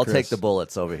stuff to I'll Chris. take the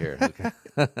bullets over here.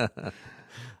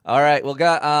 All right,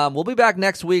 we'll be back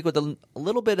next week with a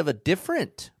little bit of a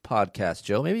different podcast,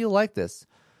 Joe. Maybe you'll like this.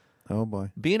 Oh boy,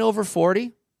 being over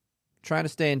 40, trying to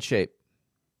stay in shape.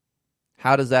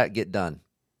 How does that get done?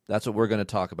 That's what we're going to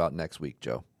talk about next week,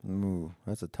 Joe. Ooh,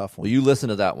 that's a tough one. Will you listen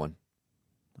to that one?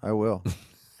 I will.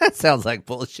 That sounds like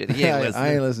bullshit. He ain't listening.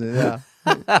 I ain't listening. Yeah.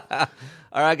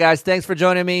 All right, guys. Thanks for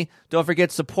joining me. Don't forget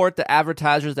to support the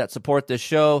advertisers that support this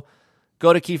show.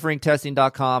 Go to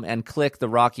KeeferInkTesting.com and click the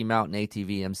Rocky Mountain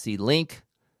ATV MC link.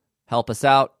 Help us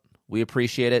out. We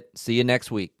appreciate it. See you next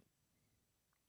week.